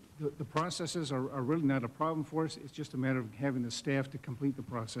 The processes are really not a problem for us. It's just a matter of having the staff to complete the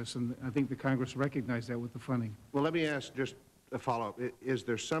process, and I think the Congress recognized that with the funding. Well, let me ask just a follow-up. Is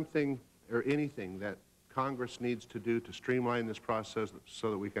there something or anything that Congress needs to do to streamline this process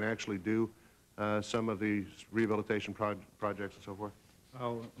so that we can actually do some of these rehabilitation projects and so forth?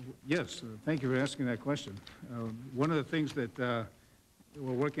 Yes, thank you for asking that question. One of the things that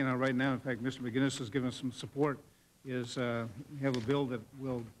we're working on right now, in fact, Mr. McGinnis has given us some support, is we have a bill that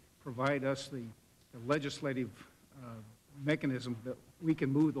will provide us the legislative mechanism that we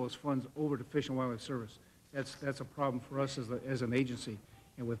can move those funds over to Fish and Wildlife Service. That's a problem for us as an agency.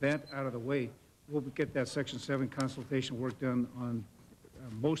 And with that out of the way, we'll get that Section 7 consultation work done on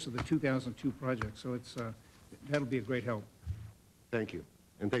most of the 2002 projects. So that'll be a great help. Thank you.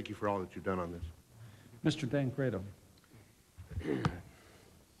 And thank you for all that you've done on this. Mr. Tancredo.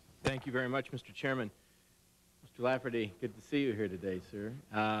 Thank you very much, Mr. Chairman. Mr. Lafferty, good to see you here today, sir.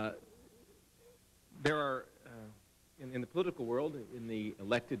 There are, in the political world, in the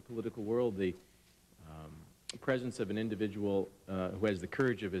elected political world, the presence of an individual who has the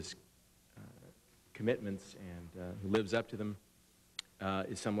courage of his commitments and who lives up to them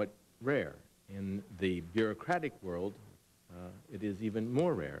is somewhat rare. In the bureaucratic world, it is even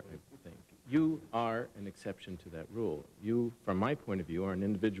more rare, I think. You are an exception to that rule. You, from my point of view, are an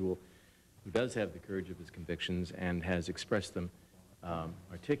individual who does have the courage of his convictions and has expressed them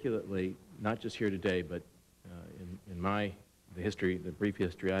articulately, not just here today, but in the brief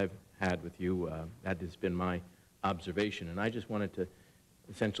history I've had with you, that has been my observation. And I just wanted to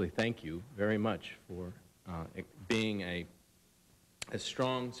essentially thank you very much for being a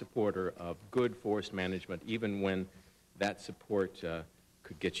strong supporter of good forest management, even when that support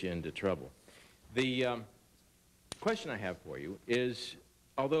could get you into trouble. The question I have for you is,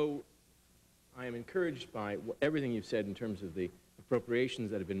 although I am encouraged by everything you've said in terms of the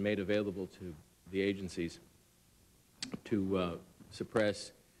appropriations that have been made available to the agencies to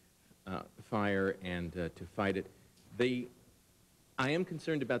suppress fire and to fight it, I am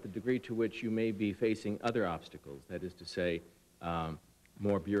concerned about the degree to which you may be facing other obstacles, that is to say,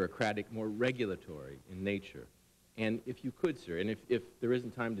 more bureaucratic, more regulatory in nature. And if you could, sir, and if there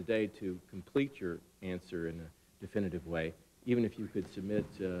isn't time today to complete your answer in a definitive way, even if you could submit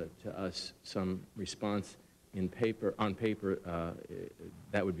to us some response on paper,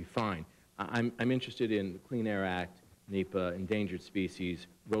 that would be fine. I'm interested in the Clean Air Act, NEPA, endangered species,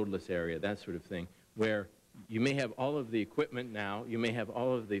 roadless area, that sort of thing, where you may have all of the equipment now, you may have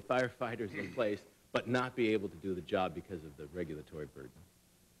all of the firefighters in place, but not be able to do the job because of the regulatory burden.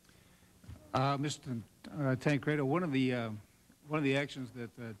 Mr. Tancredo, one of the actions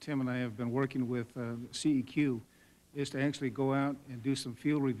that Tim and I have been working with CEQ is to actually go out and do some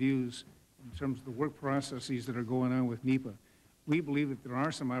field reviews in terms of the work processes that are going on with NEPA. We believe that there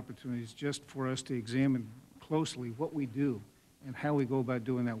are some opportunities just for us to examine closely what we do and how we go about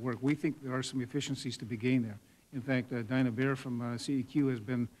doing that work. We think there are some efficiencies to be gained there. In fact, Dinah Bear from CEQ has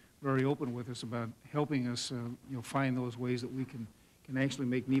been very open with us about helping us find those ways that we can actually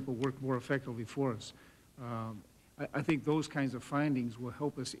make NEPA work more effectively for us. I think those kinds of findings will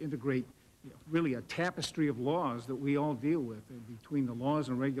help us integrate really a tapestry of laws that we all deal with. And between the laws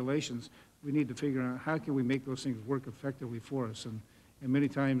and regulations, we need to figure out how can we make those things work effectively for us. And many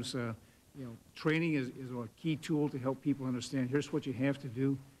times training is a key tool to help people understand, here's what you have to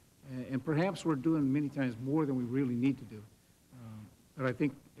do, and perhaps we're doing many times more than we really need to do. But I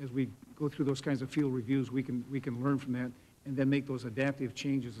think as we go through those kinds of field reviews, we can learn from that and then make those adaptive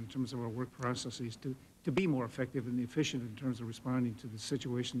changes in terms of our work processes to be more effective and efficient in terms of responding to the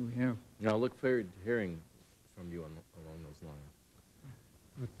situation that we have. Now, I look forward to hearing from you along those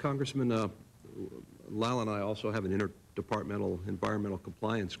lines. Congressman, Lyle and I also have an interdepartmental environmental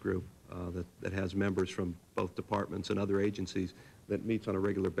compliance group that has members from both departments and other agencies that meets on a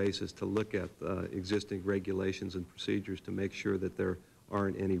regular basis to look at existing regulations and procedures to make sure that there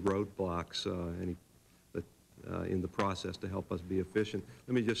aren't any roadblocks in the process to help us be efficient.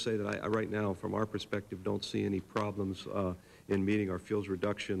 Let me just say that I right now, from our perspective, don't see any problems in meeting our fuels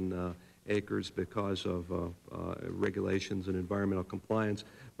reduction acres because of regulations and environmental compliance.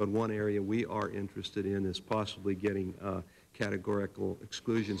 But one area we are interested in is possibly getting categorical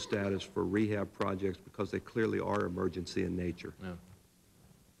exclusion status for rehab projects because they clearly are emergency in nature. Yeah.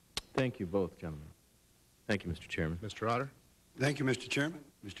 Thank you both, gentlemen. Thank you, Mr. Chairman. Mr. Otter? Thank you, Mr. Chairman.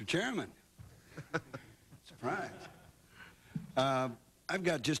 Mr. Chairman. Surprise. I've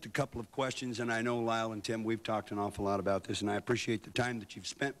got just a couple of questions, and I know Lyle and Tim, we've talked an awful lot about this, and I appreciate the time that you've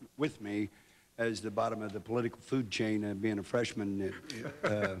spent with me as the bottom of the political food chain, being a freshman,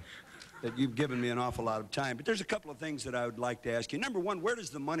 that you've given me an awful lot of time. But there's a couple of things that I would like to ask you. Number one, where does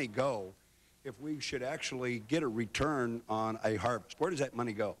the money go if we should actually get a return on a harvest? Where does that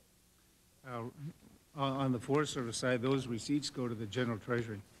money go? On the Forest Service side, those receipts go to the General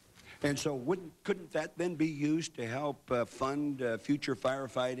Treasury. And so couldn't that then be used to help fund future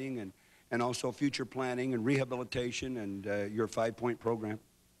firefighting and also future planning and rehabilitation and your 5-point program?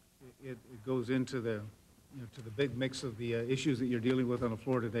 It goes into the, to the big mix of the issues that you're dealing with on the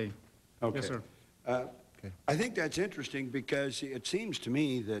floor today. Okay. Yes, sir. Okay. I think that's interesting because it seems to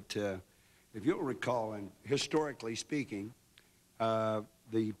me that if you'll recall, and historically speaking,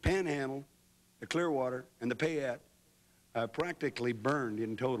 the Panhandle, the Clearwater, and the Payette practically burned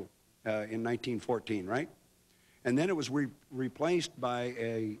in total in 1914, right? And then it was replaced by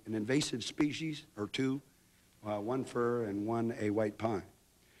an invasive species or two, one fir and one a white pine.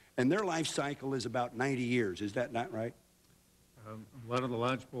 And their life cycle is about 90 years. Is that not right? A lot of the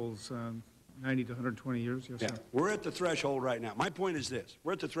lodgepoles, 90 to 120 years, yes, Yeah. sir. We're at the threshold right now. My point is this.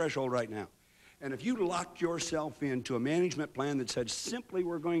 We're at the threshold right now. And if you locked yourself into a management plan that said simply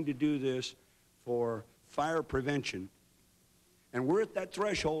we're going to do this for fire prevention, and we're at that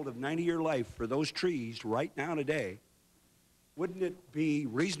threshold of 90-year life for those trees right now today, wouldn't it be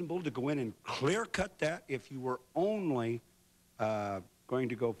reasonable to go in and clear-cut that if you were only going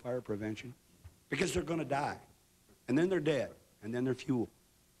to go fire prevention? Because they're going to die, and then they're dead, and then they're fuel.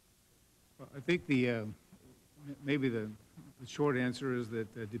 Well, I think maybe the short answer is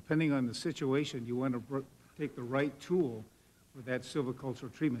that depending on the situation, you want to take the right tool for that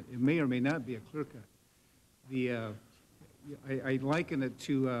silvicultural treatment. It may or may not be a clear cut. I liken it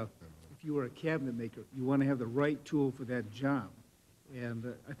to if you were a cabinet maker, you want to have the right tool for that job. And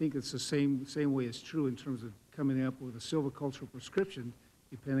I think it's the same way it's true in terms of coming up with a silvicultural prescription.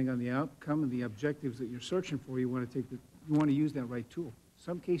 Depending on the outcome and the objectives that you're searching for, you want to use that right tool.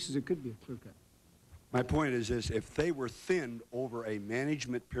 Some cases it could be a clear cut. My point is this: if they were thinned over a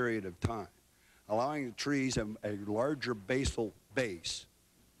management period of time, allowing the trees a larger basal base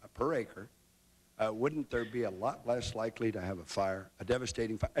per acre, wouldn't there be a lot less likely to have a fire, a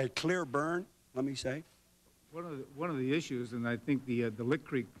devastating fire, a clear burn, let me say? One of the issues, and I think the Lick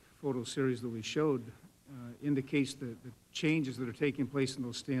Creek photo series that we showed indicates the changes that are taking place in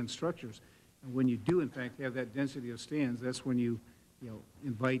those stand structures. And when you do, in fact, have that density of stands, that's when you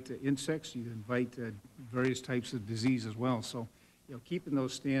invite insects, you invite various types of disease as well. So, keeping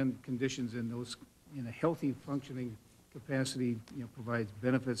those stand conditions in a healthy functioning capacity, provides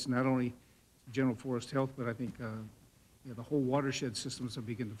benefits not only general forest health, but I think the whole watershed systems will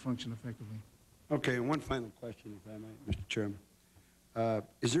begin to function effectively. Okay, and one final question, if I might, Mr. Chairman.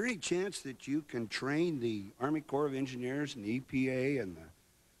 Is there any chance that you can train the Army Corps of Engineers and the EPA and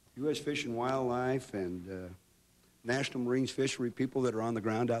the U.S. Fish and Wildlife and National Marines fishery people that are on the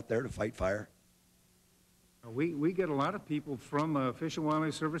ground out there to fight fire? We get a lot of people from Fish and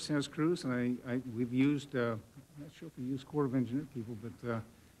Wildlife Service has crews, and we've used, I'm not sure if we use Corps of Engineer people, but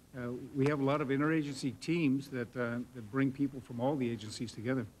we have a lot of interagency teams that bring people from all the agencies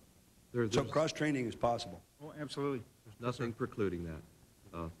together. So cross-training is possible? Oh, absolutely. There's nothing precluding that.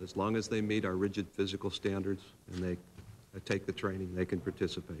 As long as they meet our rigid physical standards and they take the training, they can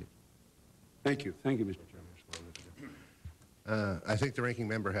participate. Thank you. Thank you, Mr. Chairman. I think the ranking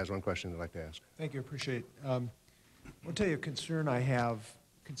member has one question they'd like to ask. Thank you. Appreciate it. I'll tell you a concern I have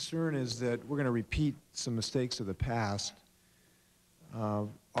concern is that we're going to repeat some mistakes of the past.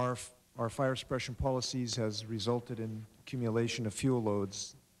 Our fire suppression policies has resulted in accumulation of fuel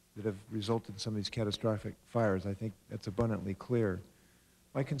loads that have resulted in some of these catastrophic fires. I think that's abundantly clear.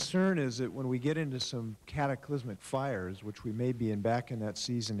 My concern is that when we get into some cataclysmic fires, which we may be back in that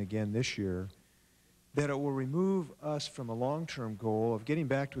season again this year, that it will remove us from a long-term goal of getting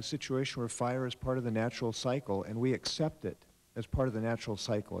back to a situation where fire is part of the natural cycle, and we accept it as part of the natural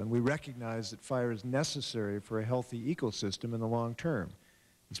cycle, and we recognize that fire is necessary for a healthy ecosystem in the long term.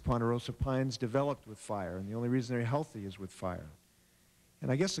 These ponderosa pines developed with fire, and the only reason they're healthy is with fire.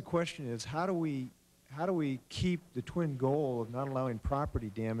 And I guess the question is, how do we keep the twin goal of not allowing property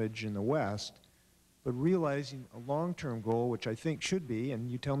damage in the West, but realizing a long-term goal, which I think should be,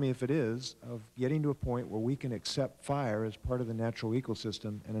 and you tell me if it is, of getting to a point where we can accept fire as part of the natural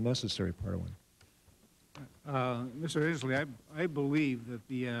ecosystem and a necessary part of one? Mr. Isley, I believe that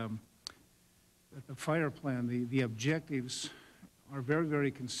the fire plan, the objectives are very,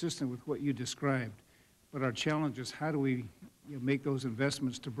 very consistent with what you described. But our challenge is how do we make those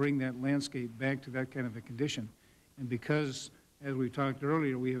investments to bring that landscape back to that kind of a condition? And because, as we talked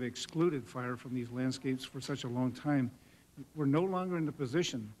earlier, we have excluded fire from these landscapes for such a long time, we're no longer in the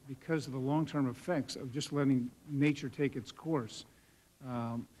position, because of the long-term effects of just letting nature take its course.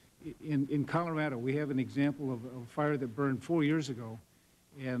 In Colorado, we have an example of a fire that burned 4 years ago,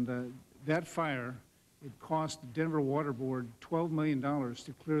 and that fire, it cost the Denver Water Board $12 million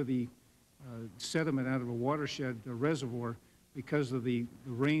to clear the sediment out of a watershed reservoir because of the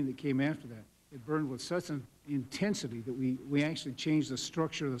rain that came after that. It burned with such an intensity that we actually changed the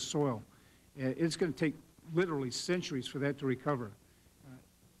structure of the soil. It's going to take literally centuries for that to recover.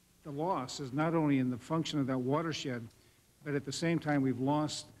 The loss is not only in the function of that watershed, but at the same time we've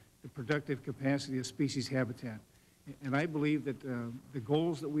lost the productive capacity of species habitat. And I believe that the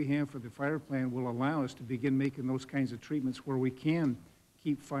goals that we have for the fire plan will allow us to begin making those kinds of treatments where we can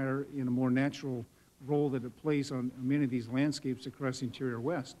keep fire in a more natural role that it plays on many of these landscapes across the interior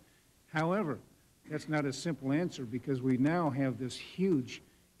West. However, that's not a simple answer, because we now have this huge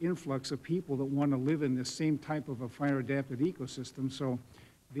influx of people that want to live in the same type of a fire-adapted ecosystem. So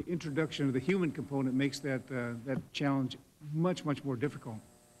the introduction of the human component makes that challenge much, much more difficult.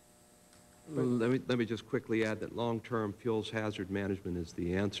 Let me just quickly add that long-term fuels hazard management is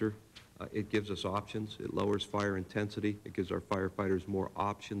the answer. It gives us options. It lowers fire intensity. It gives our firefighters more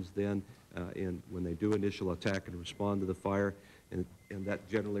options then when they do initial attack and respond to the fire, and that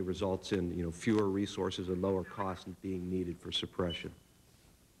generally results in fewer resources and lower costs being needed for suppression.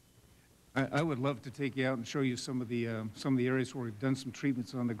 I would love to take you out and show you some of the areas where we've done some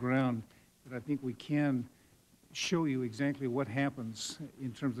treatments on the ground, but I think we can show you exactly what happens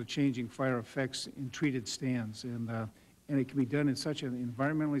in terms of changing fire effects in treated stands, and it can be done in such an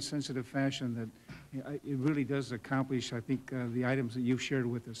environmentally sensitive fashion that it really does accomplish, I think, the items that you've shared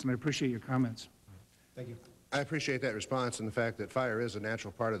with us, and I appreciate your comments. Thank you. I appreciate that response and the fact that fire is a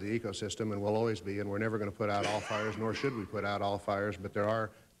natural part of the ecosystem and will always be, and we're never going to put out all fires, nor should we put out all fires, but there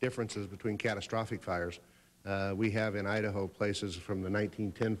are differences between catastrophic fires. We have in Idaho places from the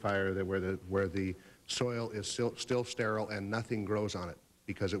 1910 fire where the soil is still sterile and nothing grows on it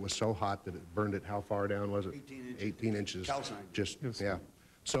because it was so hot that it burned it. How far down was it? 18 inches. 18 inches. Calcine. Just, yes. Yeah.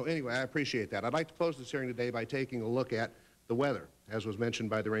 So anyway, I appreciate that. I'd like to close this hearing today by taking a look at the weather, as was mentioned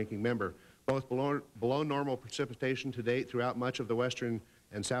by the ranking member. Both below normal precipitation to date throughout much of the western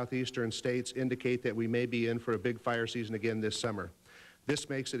and southeastern states indicate that we may be in for a big fire season again this summer. This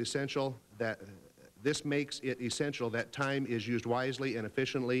makes it essential that time is used wisely and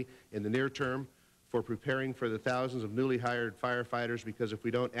efficiently in the near term for preparing for the thousands of newly hired firefighters, because if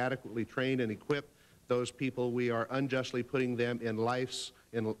we don't adequately train and equip those people, we are unjustly putting them in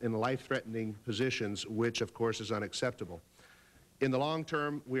life-threatening positions, which of course is unacceptable. In the long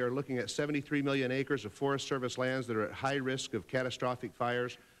term, we are looking at 73 million acres of Forest Service lands that are at high risk of catastrophic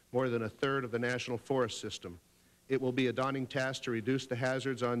fires, more than a third of the national forest system. It will be a daunting task to reduce the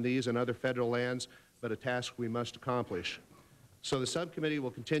hazards on these and other federal lands, but a task we must accomplish. So the subcommittee will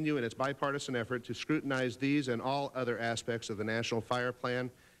continue in its bipartisan effort to scrutinize these and all other aspects of the National Fire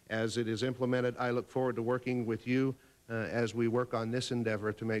Plan as it is implemented. I look forward to working with you as we work on this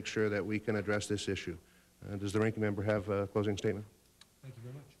endeavor to make sure that we can address this issue. Does the ranking member have a closing statement? Thank you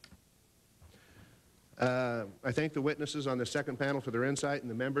very much. I thank the witnesses on the second panel for their insight and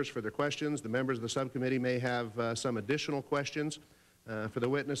the members for their questions. The members of the subcommittee may have some additional questions for the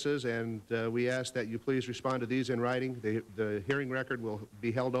witnesses, and we ask that you please respond to these in writing. The hearing record will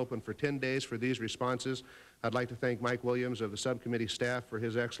be held open for 10 days for these responses. I'd like to thank Mike Williams of the subcommittee staff for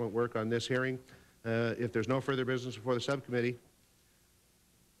his excellent work on this hearing. If there's no further business before the subcommittee,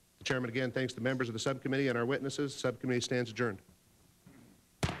 The chairman again thanks the members of the subcommittee and our witnesses. Subcommittee stands adjourned.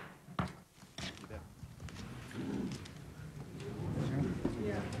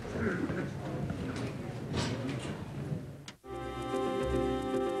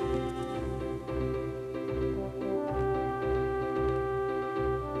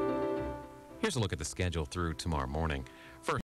 Here's a look at the schedule through tomorrow morning.